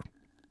for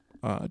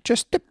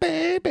just a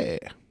baby.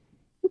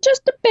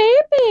 Just a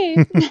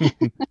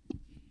baby.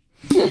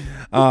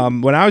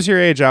 When I was your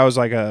age, I was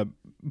like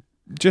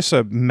just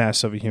a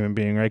mess of a human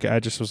being. Right? I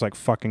just was like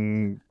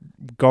fucking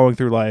going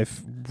through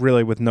life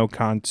really with no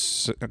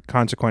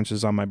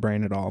consequences on my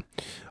brain at all.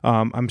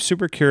 I'm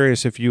super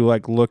curious if you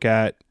like look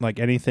at like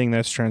anything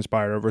that's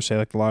transpired over say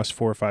like the last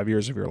 4 or 5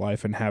 years of your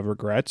life and have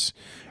regrets,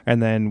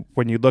 and then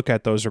when you look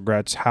at those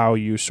regrets, how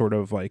you sort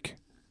of like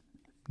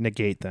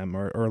negate them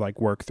or like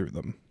work through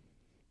them.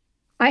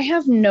 I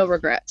have no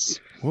regrets.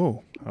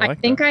 Ooh, I I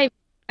like think that.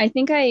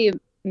 I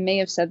may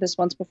have said this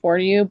once before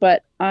to you,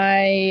 but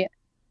I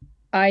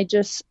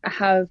just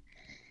have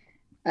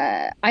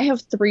I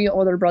have three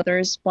older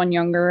brothers, one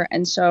younger,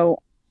 and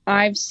so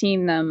I've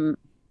seen them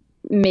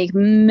make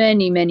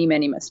many, many,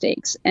 many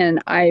mistakes,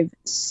 and I've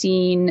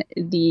seen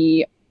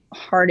the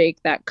heartache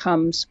that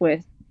comes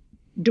with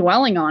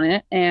dwelling on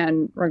it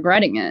and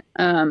regretting it.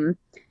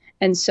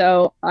 And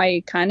so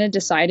I kind of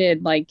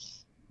decided, like,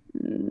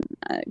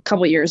 a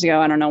couple years ago,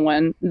 I don't know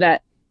when,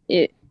 that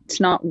it's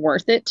not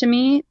worth it to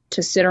me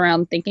to sit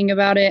around thinking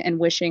about it and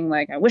wishing,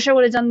 like, I wish I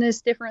would have done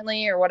this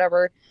differently or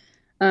whatever.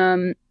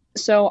 Um,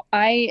 so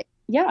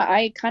yeah,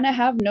 I kind of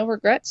have no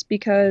regrets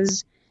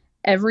because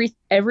every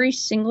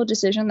single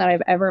decision that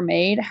I've ever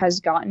made has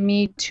gotten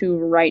me to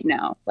right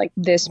now, like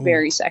this Ooh,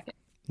 very second.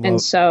 And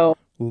love so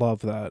love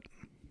that.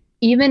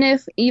 even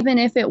if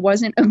it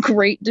wasn't a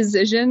great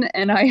decision,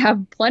 and I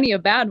have plenty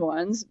of bad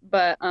ones,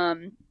 but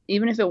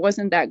even if it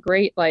wasn't that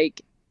great,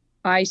 like,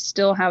 I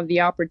still have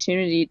the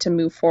opportunity to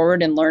move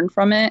forward and learn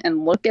from it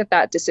and look at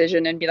that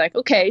decision and be like,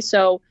 okay,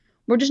 so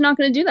we're just not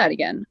going to do that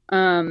again.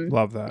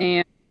 Love that.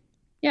 And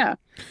yeah,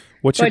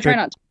 What's so your I try big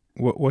not to.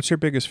 what's your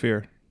biggest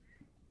fear?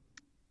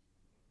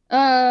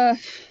 Uh,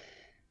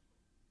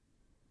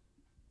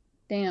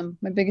 Damn,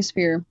 my biggest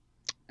fear.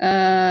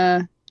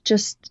 Uh,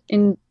 just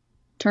in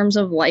terms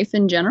of life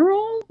in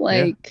general, Yeah,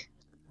 like.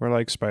 we're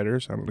like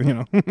spiders. I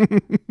don't.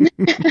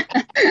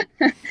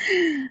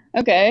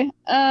 Okay.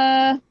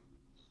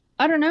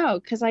 I don't know,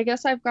 because I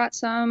guess I've got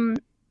some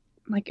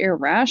like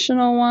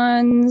irrational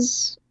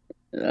ones.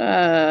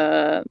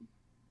 Uh,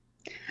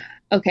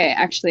 okay,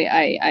 actually,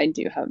 I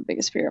do have a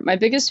biggest fear. My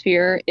biggest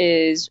fear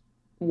is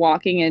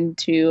walking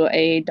into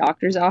a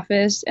doctor's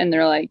office and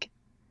they're like,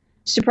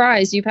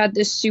 surprise, you've had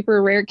this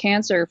super rare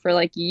cancer for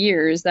like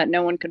years that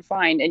no one could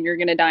find, and you're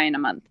gonna die in a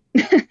month.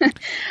 I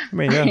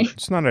mean, yeah, I,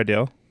 it's not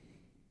ideal.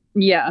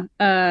 yeah.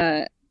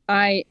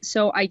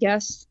 So I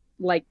guess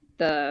like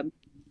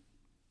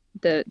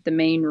the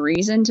main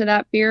reason to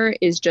that fear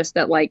is just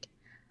that like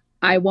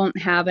I won't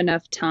have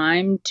enough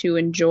time to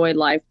enjoy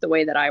life the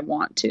way that I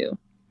want to.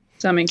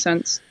 Does that make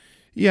sense?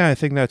 Yeah, I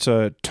think that's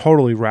a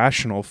totally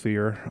rational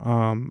fear.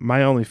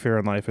 My only fear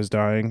in life is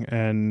dying,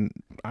 and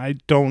I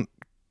don't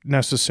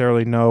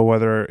necessarily know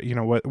whether,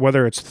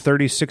 whether it's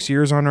 36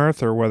 years on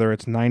Earth or whether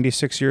it's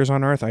 96 years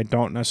on Earth. I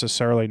don't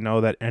necessarily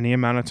know that any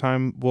amount of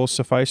time will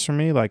suffice for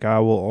me. Like, I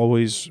will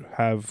always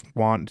have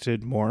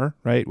wanted more,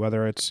 right?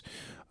 Whether it's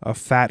a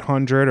fat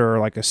 100 or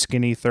like a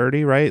skinny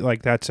 30, right?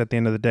 Like, that's at the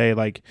end of the day,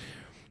 like,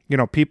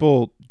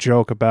 people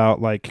joke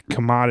about like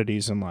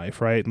commodities in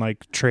life, right?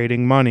 Like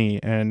trading money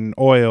and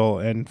oil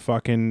and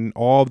fucking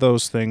all of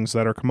those things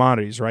that are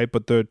commodities, right?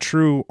 But the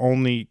true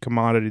only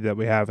commodity that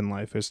we have in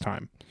life is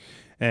time.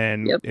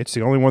 And Yep. it's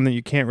the only one that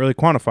you can't really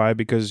quantify,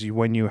 because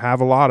when you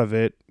have a lot of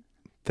it,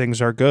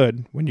 things are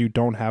good. When you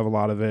don't have a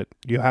lot of it,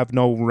 you have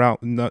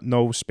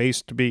no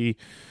space to be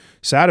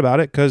sad about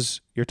it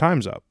because your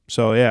time's up.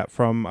 So yeah,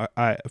 from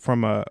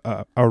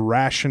a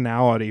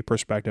rationality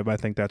perspective, I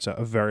think that's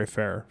a very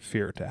fair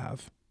fear to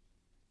have.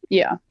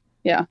 Yeah.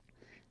 Yeah.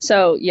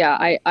 So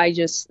yeah, I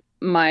just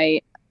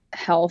my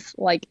health,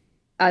 like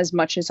as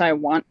much as I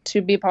want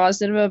to be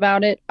positive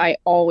about it, I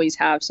always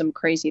have some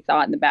crazy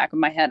thought in the back of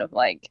my head of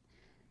like,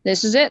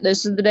 this is it.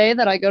 This is the day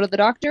that I go to the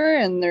doctor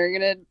and they're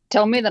gonna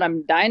tell me that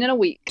I'm dying in a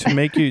week. To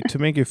make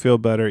you feel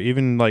better,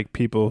 even like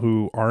people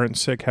who aren't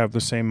sick have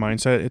the same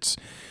mindset.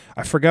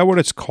 I forget what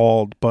it's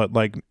called, but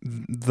like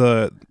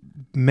the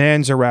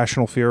man's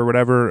irrational fear or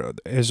whatever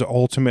is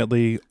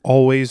ultimately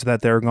always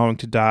that they're going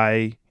to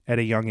die at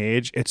a young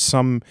age. It's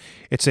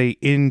a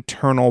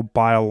internal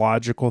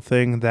biological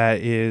thing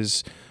that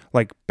is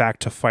like back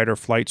to fight or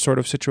flight sort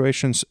of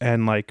situations,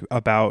 and like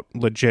about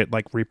legit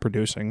like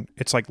reproducing.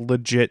 It's like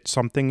legit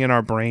something in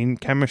our brain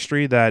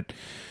chemistry that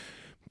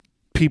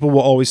people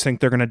will always think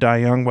they're going to die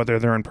young, whether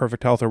they're in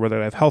perfect health or whether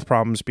they have health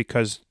problems,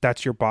 because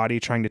that's your body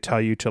trying to tell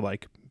you to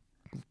like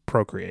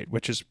procreate,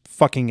 which is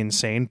fucking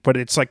insane, but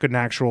it's like an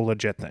actual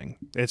legit thing.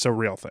 It's a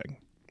real thing.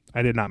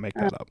 I did not make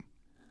that up.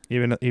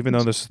 Even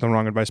though this is the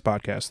Wrong Advice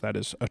podcast, that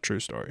is a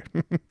true story.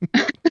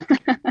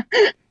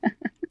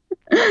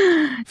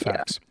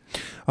 Facts.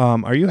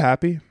 Are you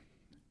happy?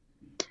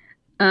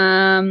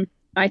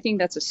 I think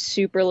that's a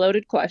super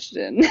loaded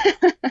question.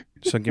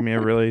 So give me a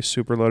really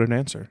super loaded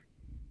answer.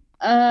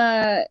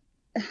 Uh,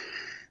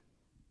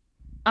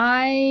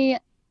 I,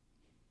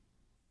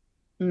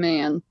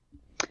 man,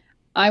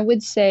 I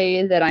would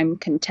say that I'm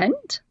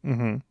content.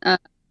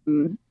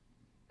 Mm-hmm.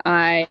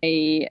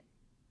 I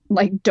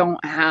like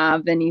don't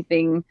have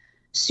anything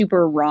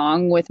super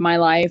wrong with my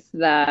life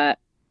that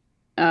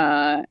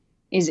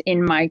is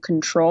in my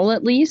control,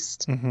 at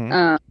least, Mm-hmm.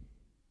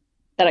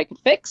 that I could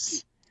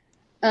fix.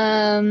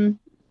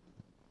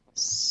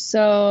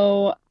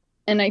 So,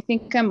 and I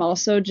think I'm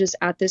also just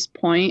at this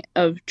point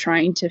of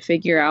trying to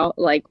figure out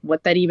like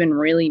what that even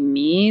really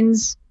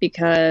means,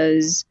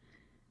 because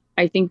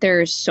I think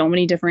there's so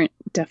many different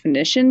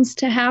definitions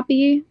to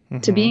happy,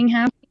 to being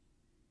happy.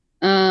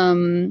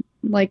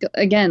 Like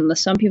again,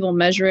 some people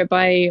measure it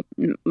by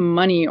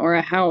money or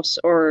a house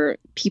or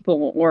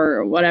people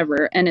or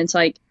whatever. And it's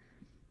like,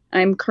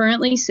 I'm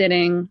currently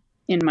sitting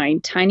in my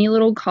tiny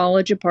little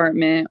college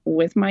apartment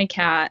with my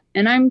cat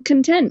and I'm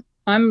content.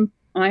 I'm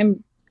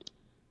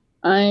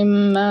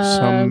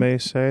Some may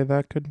say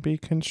that could be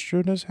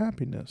construed as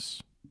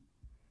happiness.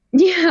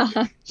 yeah,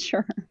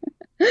 sure.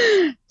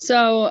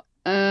 So,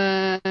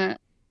 I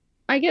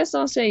guess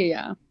I'll say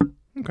yeah.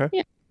 Okay.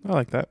 Yeah. I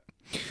like that.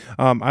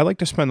 I like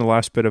to spend the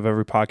last bit of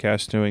every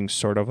podcast doing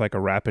sort of like a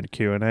rapid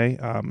Q&A.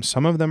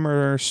 Some of them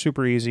are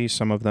super easy.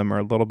 Some of them are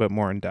a little bit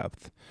more in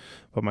depth.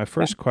 But my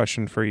first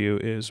question for you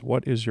is,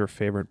 what is your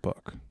favorite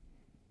book?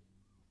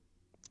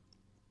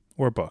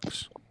 Or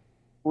books?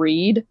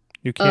 Read.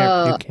 You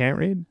can't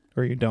read,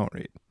 or you don't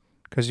read?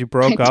 Because you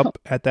broke up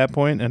at that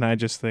point, and I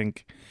just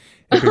think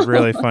it'd be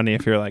really funny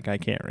if you're like, I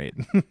can't read.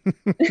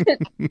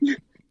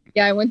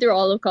 Yeah, I went through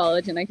all of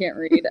college and I can't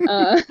read.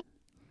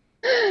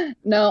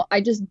 No, I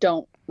just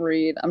don't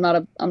read. I'm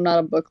not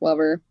a book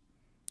lover.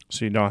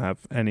 So you don't have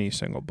any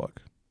single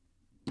book?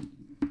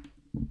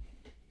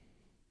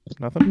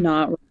 Nothing?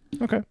 Not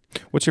Okay.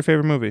 What's your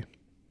favorite movie?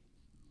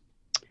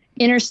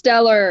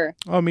 Interstellar.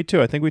 Oh, me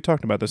too. I think we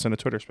talked about this in a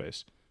Twitter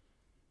space.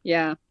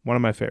 Yeah. One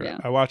of my favorite. Yeah.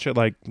 I watch it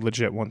like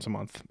legit once a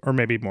month, or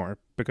maybe more,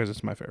 because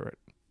it's my favorite.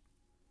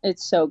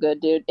 It's so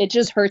good, dude. It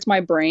just hurts my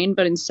brain,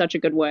 but in such a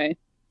good way.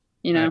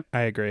 You know?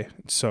 I agree.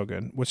 It's so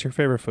good. What's your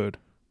favorite food?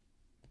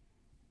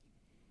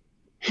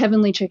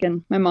 Heavenly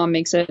chicken. My mom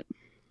makes it.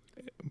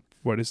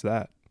 What is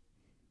that?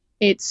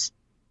 It's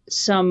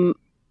some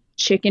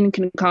chicken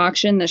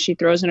concoction that she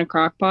throws in a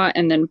crock pot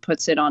and then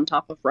puts it on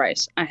top of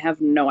rice. I have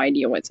no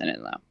idea what's in it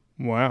though.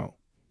 Wow.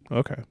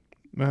 Okay. I'm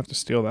gonna have to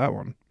steal that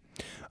one.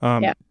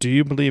 Yeah. Do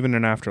you believe in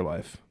an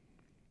afterlife?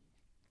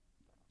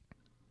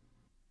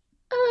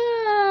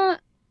 I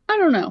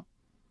don't know.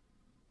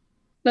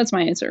 That's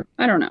my answer.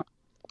 I don't know.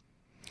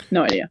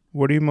 No idea.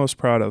 What are you most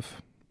proud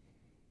of?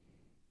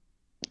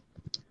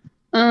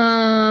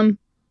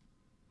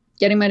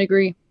 Getting my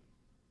degree.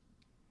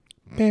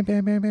 Bam,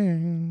 bam, bam,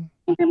 bam.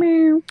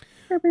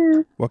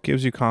 What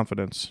gives you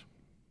confidence?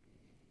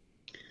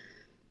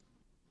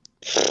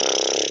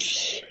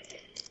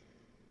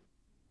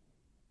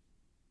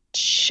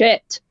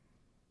 Shit.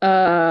 It's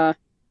a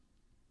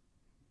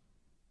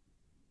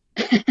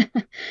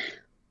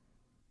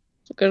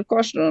good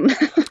question.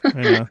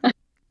 I know.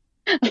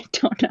 I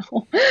don't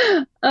know.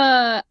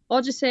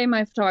 I'll just say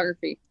my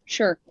photography.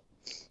 Sure.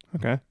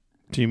 Okay.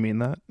 Do you mean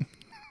that?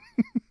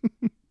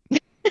 I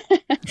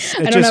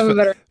don't have a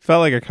better.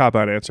 Felt like a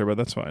cop-out answer, but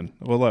that's fine.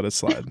 We'll let it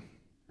slide.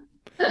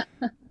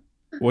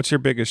 What's your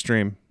biggest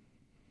dream?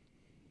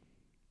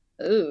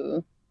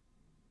 Ooh.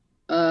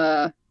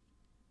 To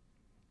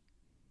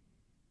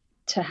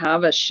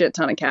have a shit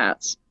ton of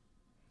cats.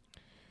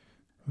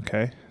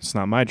 Okay. It's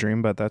not my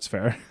dream, but that's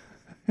fair.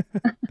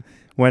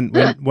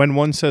 When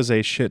one says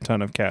a shit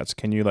ton of cats,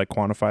 can you like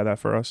quantify that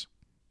for us?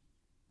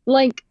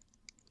 Like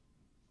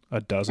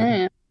A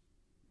dozen?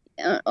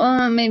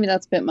 maybe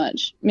that's a bit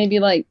much. Maybe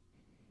like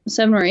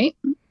 7 or 8.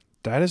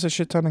 That is a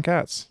shit ton of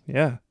cats.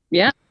 Yeah.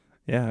 Yeah.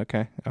 Yeah,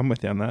 okay. I'm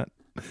with you on that.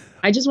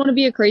 I just want to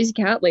be a crazy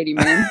cat lady,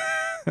 man.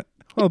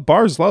 Well, the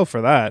bar's low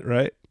for that,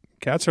 right?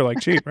 Cats are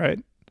like cheap, right?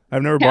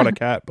 I've never bought a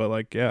cat, but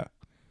like, yeah.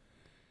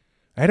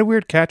 I had a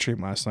weird cat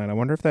dream last night. I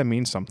wonder if that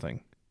means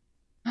something.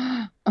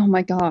 Oh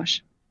my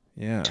gosh.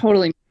 Yeah.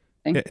 Totally.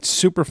 Yeah, it's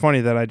super funny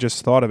that I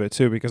just thought of it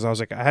too, because I was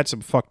like, I had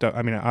some fucked up.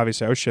 I mean,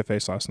 obviously, I was shit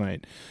faced last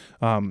night.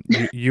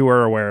 You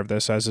are aware of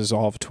this, as is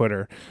all of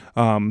Twitter.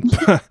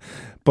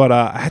 But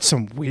I had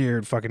some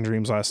weird fucking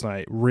dreams last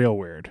night. Real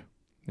weird.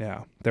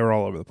 Yeah, they were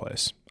all over the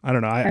place. I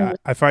don't know.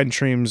 I find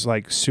dreams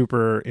like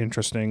super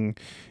interesting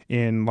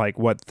in like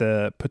what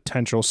the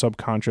potential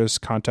subconscious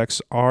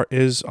context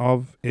was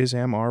of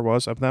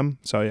them.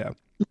 So yeah.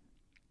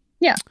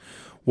 Yeah.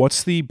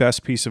 What's the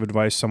best piece of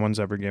advice someone's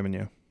ever given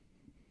you?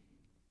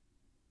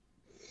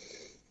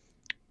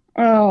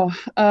 Oh,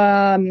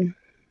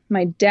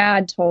 my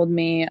dad told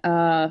me,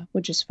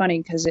 which is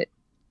funny because it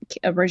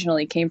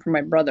originally came from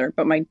my brother,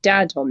 but my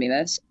dad told me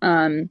this.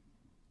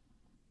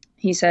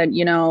 He said,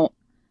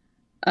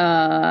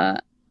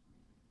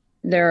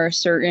 there are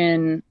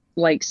certain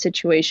like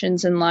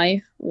situations in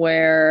life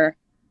where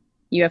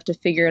you have to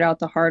figure it out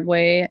the hard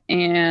way,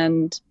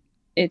 and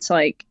it's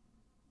like,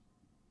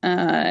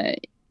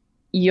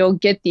 you'll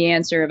get the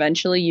answer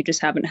eventually. You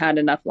just haven't had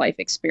enough life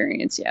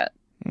experience yet.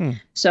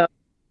 So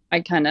I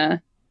kind of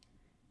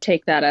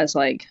take that as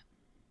like,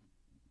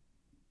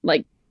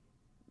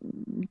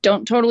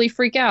 don't totally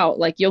freak out.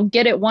 Like, you'll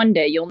get it one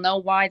day. You'll know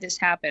why this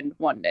happened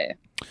one day.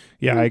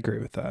 Yeah, I agree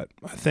with that.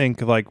 I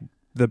think like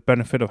the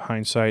benefit of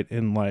hindsight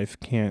in life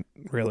can't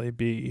really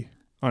be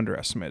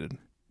underestimated.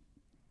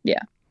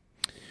 Yeah,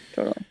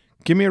 totally.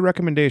 Give me a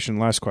recommendation.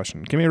 Last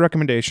question. Give me a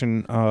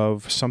recommendation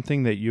of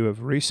something that you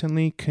have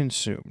recently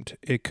consumed.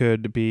 It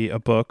could be a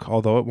book,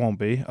 although it won't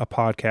be, a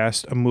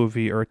podcast, a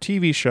movie, or a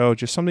TV show,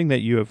 just something that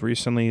you have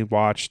recently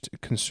watched,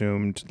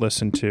 consumed,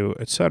 listened to,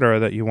 etc.,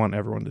 that you want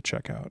everyone to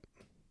check out.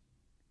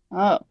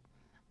 Oh,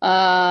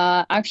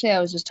 actually, I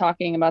was just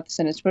talking about this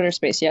in a Twitter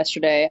space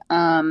yesterday.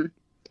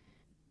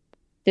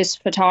 This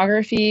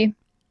photography,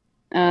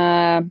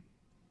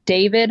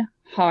 David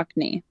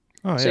Hockney.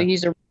 Oh, So yeah.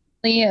 he's a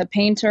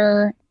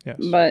painter, Yes.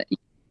 but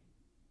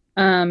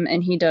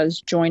and he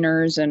does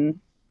joiners and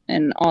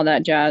all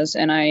that jazz.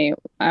 And I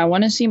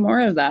want to see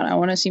more of that. I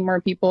want to see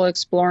more people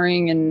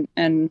exploring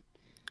and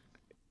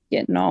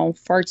getting all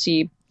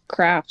fartsy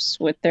crafts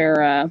with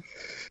their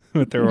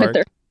with their work.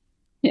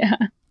 Yeah.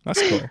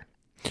 That's cool.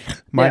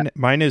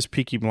 Mine is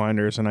Peaky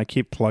Blinders, and I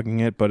keep plugging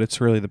it, but it's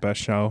really the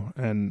best show,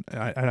 and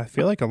I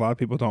feel like a lot of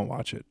people don't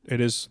watch it. It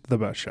is the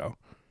best show.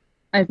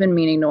 I've been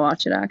meaning to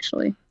watch it,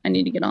 actually. I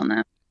need to get on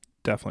that.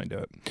 Definitely do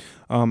it.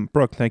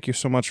 Brooke, thank you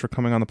so much for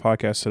coming on the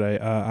podcast today.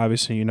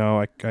 Obviously,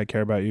 I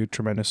care about you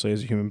tremendously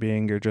as a human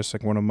being. You're just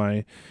like one of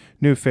my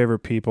new favorite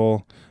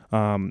people.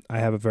 I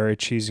have a very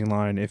cheesy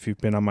line. If you've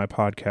been on my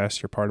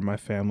podcast, you're part of my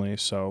family,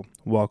 so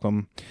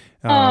welcome.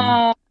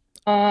 I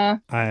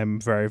am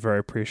very, very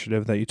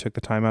appreciative that you took the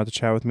time out to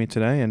chat with me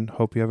today, and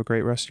hope you have a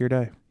great rest of your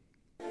day.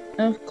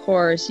 Of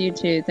course, you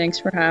too. Thanks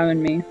for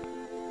having me.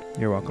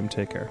 You're welcome.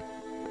 Take care.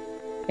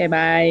 Okay,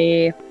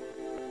 bye.